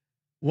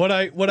 What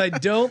I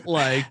don't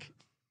like.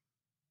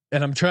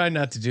 And I'm trying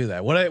not to do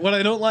that. What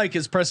I don't like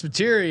is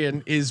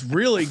Presbyterian is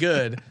really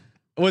good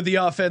with the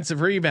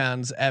offensive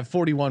rebounds at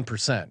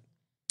 41%.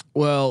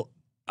 Well,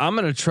 I'm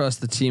going to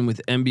trust the team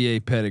with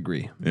NBA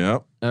pedigree.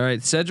 Yep. All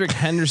right, Cedric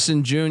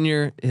Henderson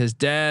Jr. His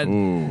dad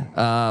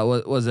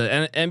was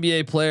an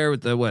NBA player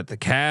with the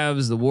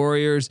Cavs, the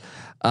Warriors.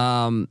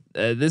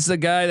 This is a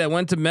guy that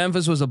went to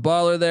Memphis, was a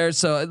baller there.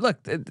 So look,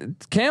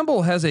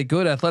 Campbell has a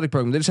good athletic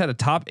program. They just had a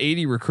top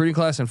 80 recruiting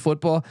class in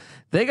football.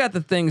 They got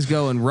the things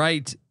going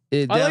right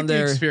down I like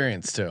there. the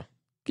experience too.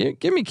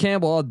 Give me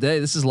Campbell all day.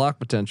 This is lock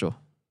potential.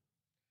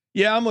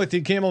 Yeah, I'm with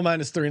you. Campbell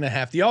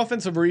 -3.5. The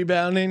offensive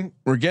rebounding.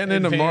 We're getting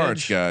into advantage.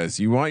 March, guys.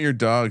 You want your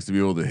dogs to be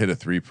able to hit a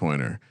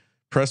 3-pointer.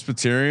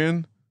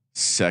 Presbyterian,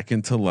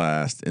 second to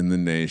last in the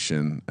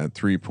nation at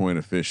 3-point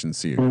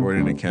efficiency,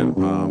 according to Ken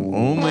Palm.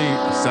 Only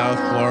South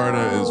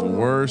Florida is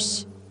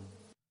worse.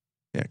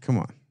 Yeah, come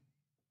on.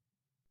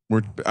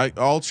 We're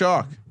all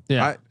chalk.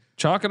 Yeah,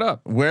 chalk it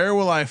up. Where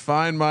will I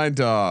find my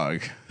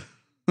dog?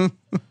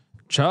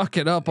 Chalk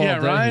it up all day.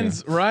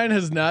 Ryan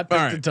has not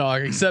picked the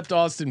dog except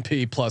Austin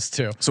Peay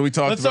 +2. So we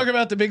talked. Let's talk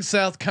about the Big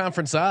South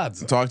Conference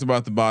odds. Talked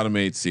about the bottom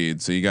 8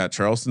 seeds. So you got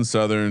Charleston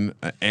Southern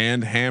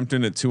and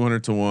Hampton at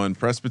 200-1,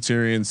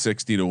 Presbyterian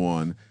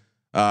 60-1,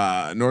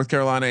 North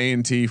Carolina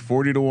A&T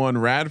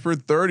 40-1,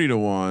 Radford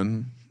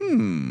 30-1,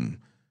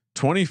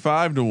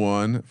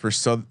 25-1 for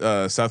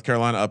South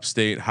Carolina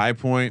Upstate, High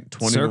Point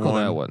 20-1. Circle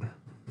that one.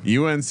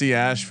 UNC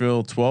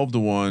Asheville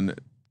 12-1,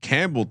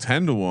 Campbell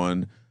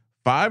 10-1.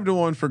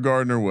 5-1 for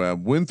Gardner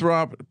Webb,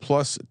 Winthrop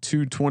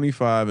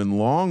 +225, and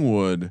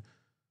Longwood,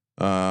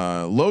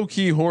 low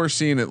key horse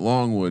scene at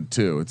Longwood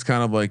too. It's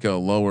kind of like a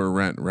lower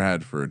rent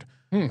Radford.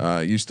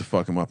 Used to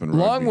fuck him up in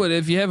rugby. Longwood.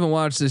 If you haven't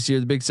watched this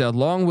year, the Big South,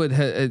 Longwood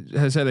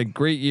has had a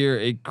great year,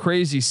 a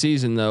crazy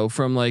season though.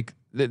 From like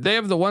they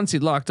have the 1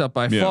 seed locked up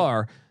by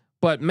far,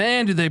 but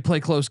man, do they play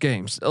close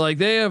games? Like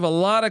they have a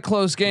lot of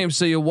close games.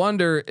 So you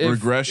wonder if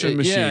regression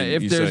machine. Yeah,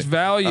 if there's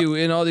value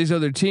in all these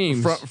other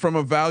teams. From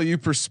a value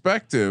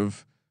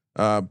perspective,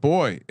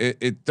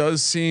 it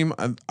does seem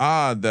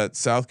odd that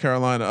South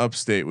Carolina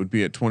Upstate would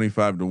be at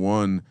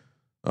 25-1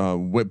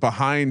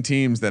 behind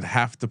teams that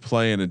have to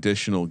play an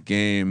additional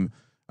game.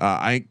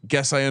 I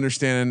guess I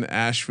understand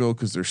Asheville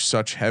because they're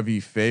such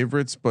heavy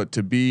favorites, but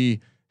to be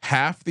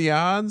half the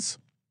odds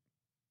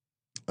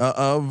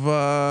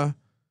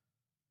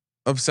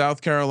of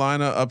South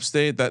Carolina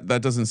Upstate, that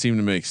doesn't seem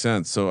to make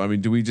sense. So I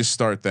mean, do we just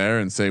start there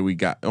and say we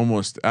got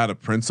almost out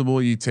of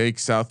principle? You take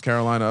South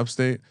Carolina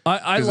Upstate.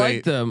 I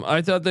like them.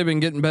 I thought they've been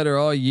getting better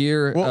all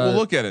year. Well,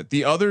 look at it.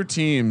 The other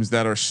teams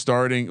that are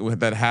starting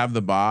that have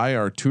the bye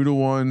are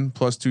 2-1,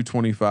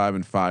 +225,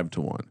 and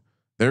 5-1.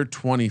 They're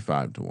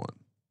 25-1.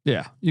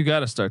 Yeah, you got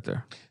to start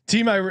there.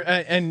 Team I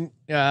don't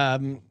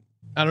know.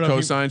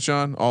 Cosign,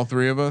 Sean. All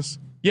three of us.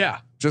 Yeah.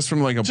 Just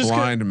from like a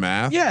blind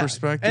math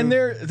perspective. And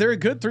they're a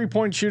good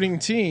 3-point shooting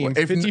team,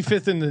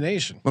 55th in the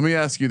nation. Let me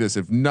ask you this.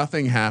 If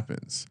nothing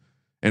happens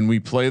and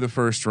we play the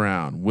first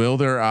round, will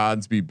their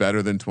odds be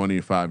better than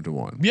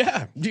 25-1?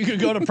 Yeah. You could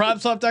go to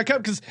propswap.com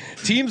because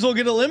teams will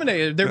get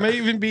eliminated. There may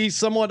even be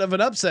somewhat of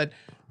an upset.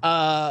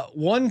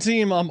 One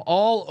team I'm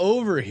all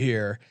over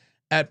here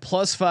at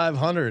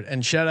 +500,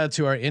 and shout out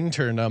to our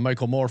intern,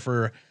 Michael Moore,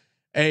 for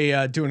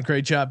doing a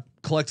great job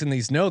collecting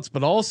these notes,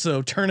 but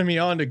also turning me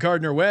on to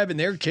Gardner Webb in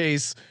their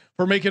case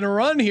for making a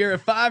run here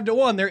at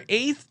 5-1. They're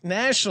 8th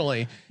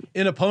nationally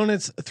in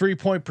opponents'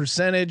 3-point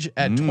percentage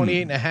at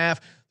 28.5.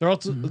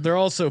 They're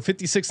also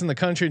 56th in the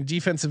country in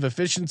defensive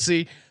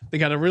efficiency. They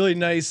got a really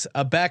nice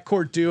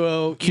backcourt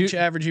duo, each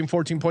averaging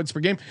 14 points per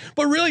game.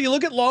 But really, you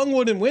look at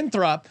Longwood and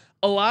Winthrop,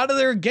 a lot of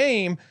their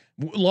game,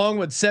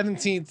 Longwood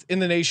 17th in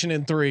the nation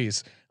in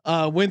threes,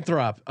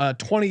 Winthrop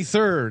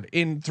 23rd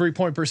in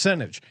 3-point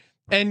percentage.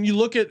 And you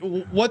look at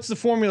what's the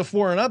formula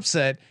for an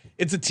upset.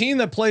 It's a team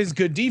that plays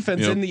good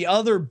defense, and the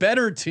other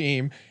better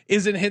team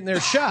isn't hitting their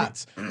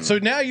shots. So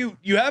now you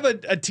have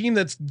a team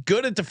that's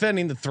good at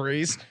defending the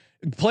threes,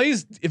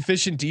 plays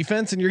efficient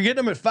defense, and you're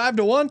getting them at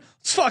 5-1.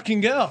 Let's fucking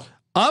go.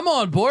 I'm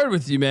on board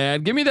with you,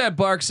 man. Give me that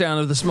bark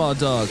sound of the small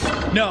dog.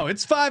 No,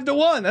 it's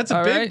 5-1. That's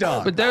a big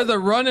dog. But they're the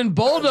running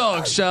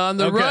bulldogs, Sean.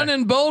 The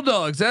running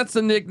bulldogs. That's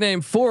the nickname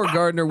for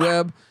Gardner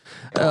Webb.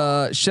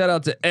 Shout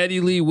out to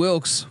Eddie Lee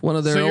Wilkes, one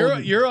of their. So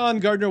you're on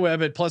Gardner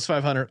Webb at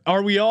 +500.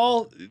 Are we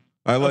all?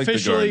 I like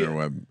the Gardner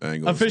Webb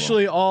angle.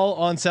 Officially, all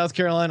on South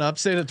Carolina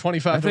Upstate at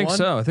 25-1. I think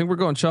so. I think we're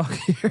going chalk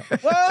here.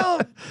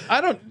 Well, I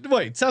don't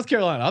wait. South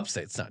Carolina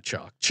Upstate's not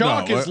chalk.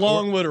 Chalk is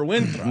Longwood or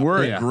Winthrop.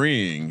 We're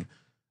agreeing.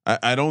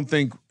 I don't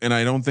think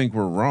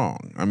we're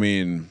wrong. I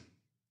mean,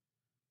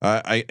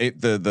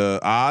 the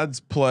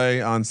odds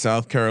play on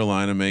South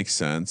Carolina makes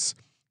sense.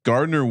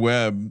 Gardner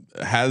Webb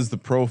has the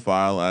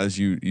profile as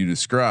you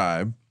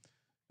describe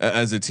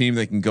as a team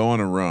that can go on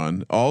a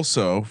run.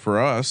 Also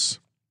for us,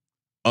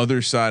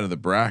 other side of the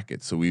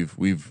bracket. So we've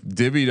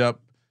divvied up.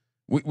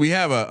 We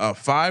have a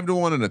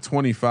 5-1 and a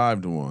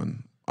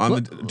 25-1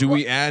 on do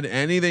we add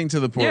anything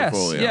to the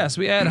portfolio? Yes,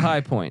 we add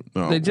High Point.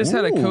 They just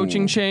had a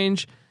coaching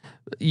change,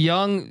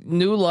 young,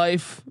 new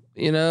life.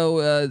 You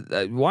know,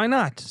 why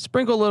not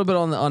sprinkle a little bit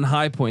on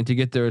High Point to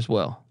get there as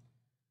well?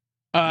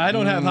 I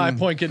don't have High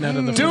Point getting out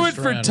of the first round.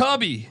 Do it for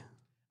Tubby.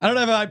 I don't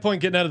have a High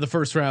Point getting out of the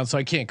first round, so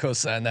I can't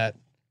co-sign that.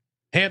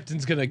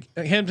 Hampton's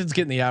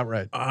getting the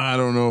outright. I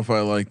don't know if I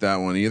like that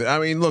one either. I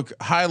mean, look,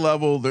 high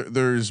level.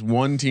 There's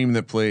one team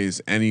that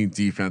plays any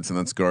defense, and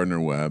that's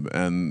Gardner-Webb.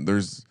 And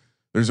there's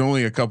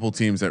only a couple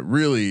teams that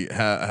really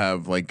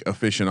have like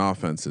efficient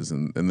offenses,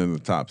 and they're the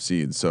top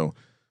seeds. So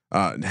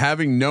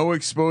having no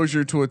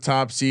exposure to a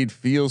top seed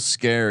feels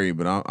scary.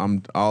 But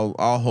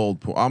I'll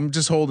hold. I'm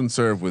just holding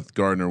serve with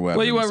Gardner-Webb.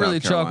 Well, you weren't really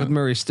chalk with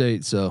Murray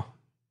State, so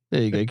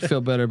there you go. You can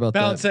feel better about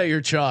Balance that. out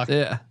your chalk.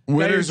 Yeah.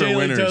 Winners are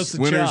winners.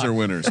 Winners chalk. are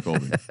winners,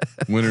 Colby.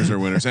 Winners are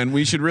winners. And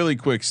we should really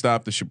quick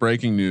stop the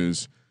breaking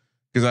news,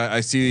 because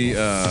I see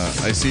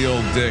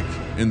old Dick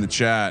in the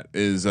chat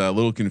is a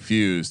little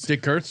confused.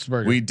 Dick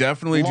Kurtzberger. We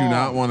definitely do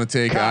not want to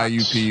take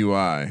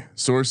IUPUI.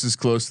 Sources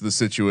close to the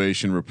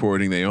situation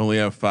reporting they only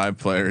have 5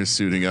 players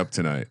suiting up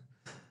tonight.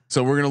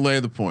 So we're going to lay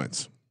the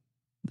points.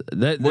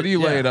 What do you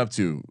lay it up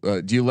to?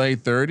 Do you lay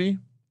 30?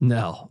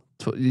 No.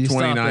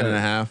 29 and a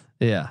half?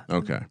 Yeah.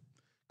 Okay.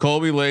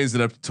 Colby lays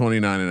it up to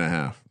 29 and a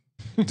half.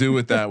 Do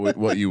with that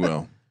what you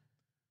will.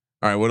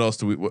 All right. What else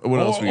do we? What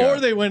else we got? Or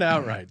they win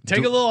outright. Take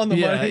a little on the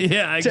money.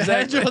 Yeah, To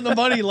hedge exactly. on the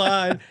money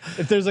line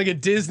if there's like a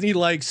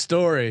Disney-like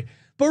story,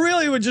 but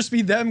really it would just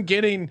be them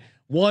getting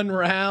one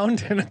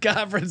round in a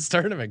conference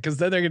tournament, because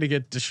then they're going to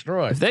get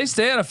destroyed. If they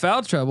stay out of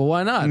foul trouble,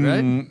 why not?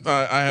 Right?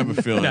 I have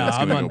a feeling. No, it's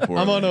gonna go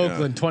poorly. I'm on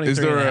Oakland 23. Is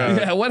there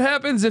Yeah. What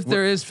happens if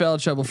there is foul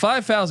trouble?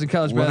 5 fouls in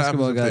college what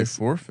basketball, happens if guys. they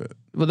forfeit?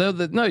 Well,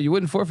 no, you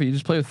wouldn't forfeit. You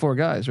just play with 4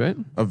 guys, right?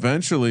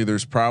 Eventually,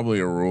 there's probably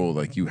a rule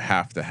like you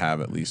have to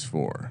have at least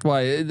 4.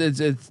 Why?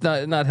 It's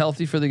not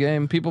healthy for the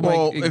game. People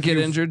might get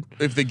injured.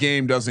 If the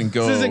game doesn't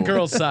go, This isn't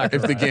girls soccer.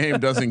 if the game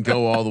doesn't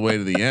go all the way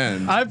to the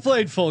end. I've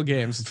played full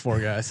games with 4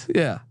 guys.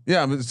 Yeah.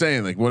 Yeah, I'm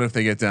saying, like, what if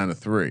they get down to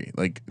 3?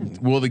 Like,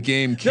 will the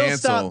game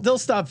cancel? They'll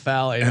stop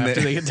fouling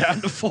after they get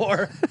down to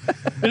 4.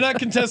 They're not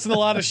contesting a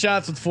lot of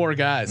shots with 4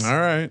 guys. All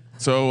right.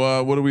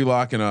 So what are we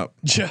locking up?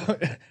 Joe,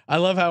 I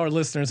love how our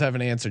listeners have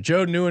an answer.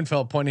 Joe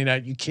Neuenfeld pointing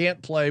out you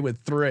can't play with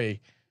 3.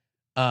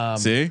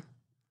 See?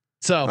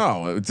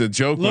 So it's a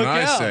joke when look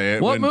I out. say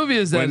it. What movie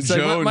is that? when It's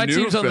like Joe my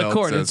team's on the Neufeld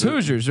court. says It's it.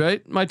 Hoosiers,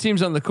 right? My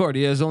team's on the court.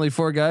 He has only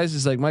 4 guys.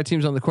 It's like my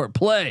team's on the court.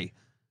 Play.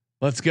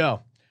 let's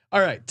go. All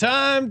right,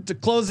 time to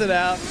close it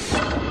out.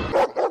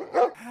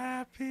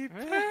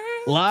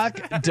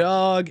 Lock,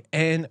 dog,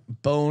 and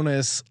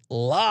bonus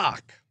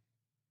lock.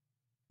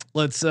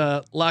 Let's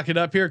lock it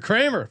up here.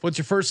 Kramer, what's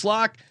your first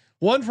lock?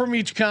 1 from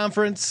each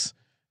conference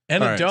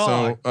and All a right,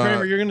 dog. so,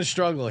 Kramer, you're going to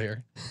struggle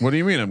here. What do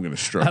you mean I'm going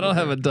to struggle? I don't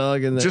have a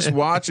dog in there. Just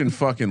watch and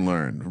fucking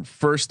learn.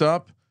 First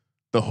up,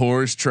 the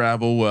Whores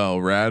travel well.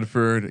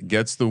 Radford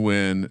gets the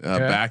win.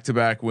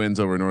 Back-to-back wins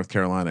over North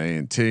Carolina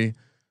A&T.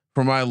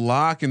 For my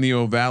lock in the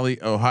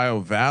Ohio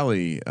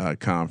Valley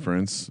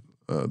Conference,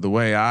 the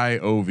way I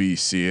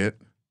OVC it.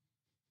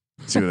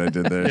 See what I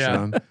did there,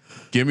 Sean?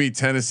 Give me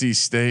Tennessee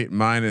State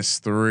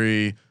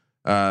 -3.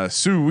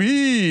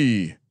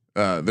 Suey.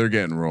 They're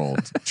getting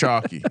rolled.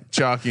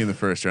 Chalky in the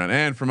first round.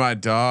 And for my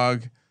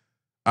dog,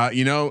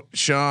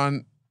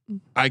 Sean,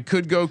 I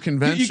could go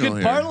conventional.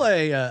 You could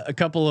parlay a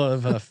couple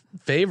of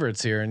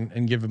favorites here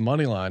and give a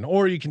money line,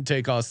 or you can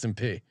take Austin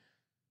Peay.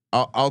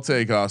 I'll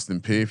take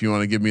Austin Peay if you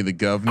want to give me the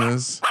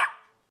governors.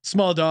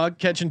 Small dog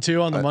catching 2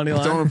 on the money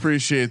line. Don't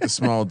appreciate the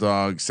small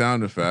dog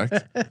sound effect.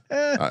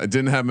 I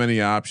didn't have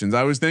many options.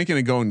 I was thinking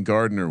of going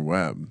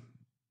Gardner-Webb,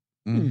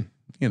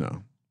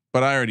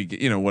 but I already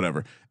get,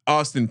 whatever.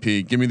 Austin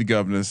Peay, give me the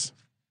governors.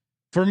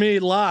 For me,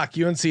 lock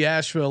UNC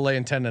Asheville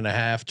laying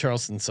 10.5.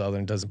 Charleston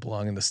Southern doesn't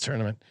belong in this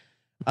tournament.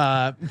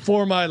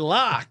 For my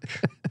lock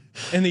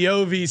in the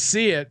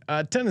OVC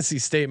at Tennessee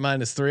State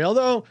 -3.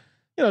 Although,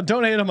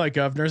 don't hate on my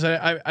governors.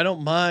 I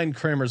don't mind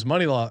Kramer's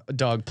money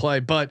dog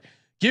play, but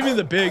give me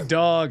the big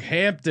dog,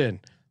 Hampton.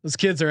 Those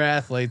kids are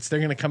athletes. They're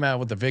going to come out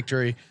with the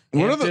victory.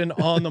 Hampton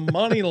on the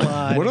money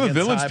line. What are the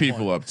Village High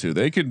people Point. up to?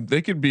 They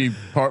could be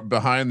part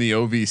behind the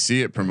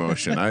OVC at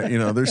promotion.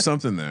 There's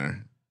something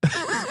there.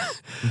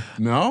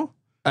 No,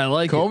 I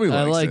like Colby it.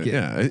 I likes like it.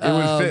 Yeah, it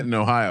would fit in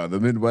Ohio. The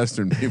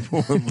Midwestern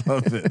people would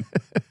love it.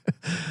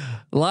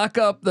 Lock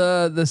up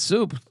the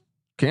soup.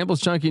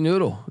 Campbell's Chunky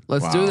Noodle.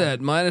 Let's do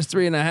that.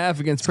 -3.5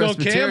 against Let's go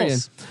Presbyterian.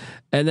 Camels.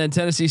 And then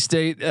Tennessee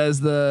State as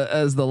the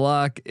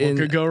lock. What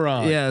could go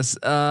wrong? Yes.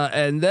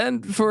 And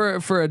then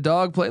for a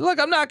dog play. Look,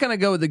 I'm not going to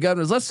go with the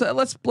governors.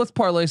 Let's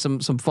parlay some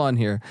fun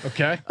here.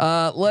 Okay.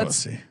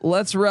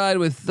 Let's ride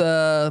with.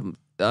 I'm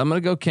going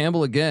to go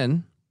Campbell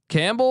again.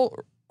 Campbell,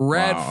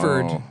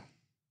 Radford, Wow.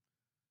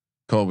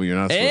 Colby, you're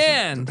not supposed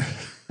and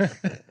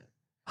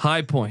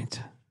High Point.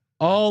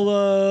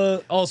 All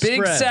Big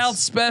spreads. South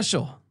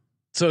special.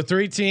 So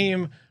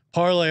 3-team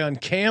parlay on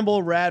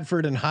Campbell,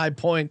 Radford, and High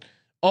Point,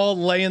 all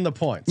laying the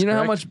points. You know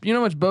correct?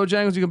 how much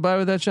Bojangles you can buy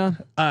with that, Sean?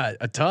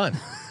 A ton.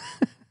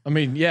 I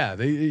mean, yeah,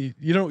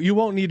 you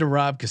won't need to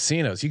rob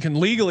casinos. You can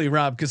legally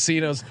rob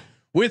casinos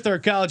with our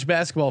college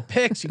basketball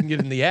picks. You can get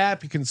in the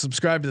app. You can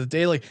subscribe to the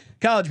daily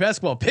college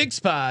basketball picks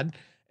pod,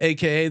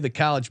 AKA the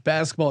college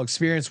basketball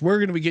experience. We're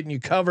going to be getting you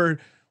covered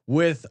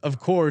with, of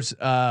course,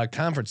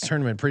 conference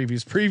tournament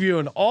previews,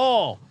 previewing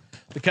all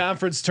the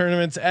conference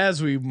tournaments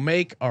as we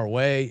make our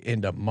way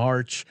into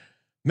March.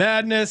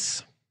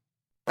 Madness.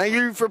 Thank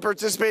you for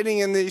participating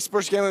in the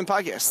Sports Gambling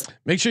Podcast.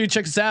 Make sure you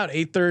check us out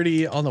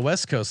 8:30 on the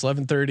West Coast,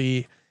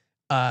 11:30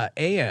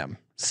 a.m.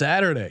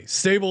 Saturday.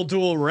 Stable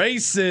Duel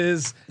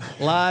Races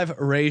live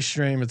race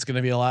stream. It's going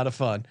to be a lot of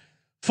fun.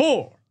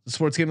 For the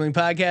Sports Gambling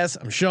Podcast,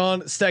 I'm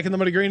Sean, stacking the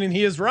money green, and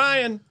he is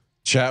Ryan.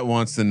 Chat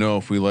wants to know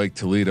if we like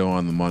Toledo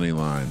on the money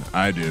line.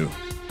 I do.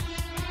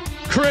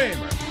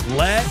 Kramer,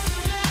 let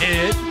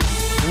it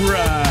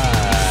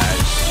ride.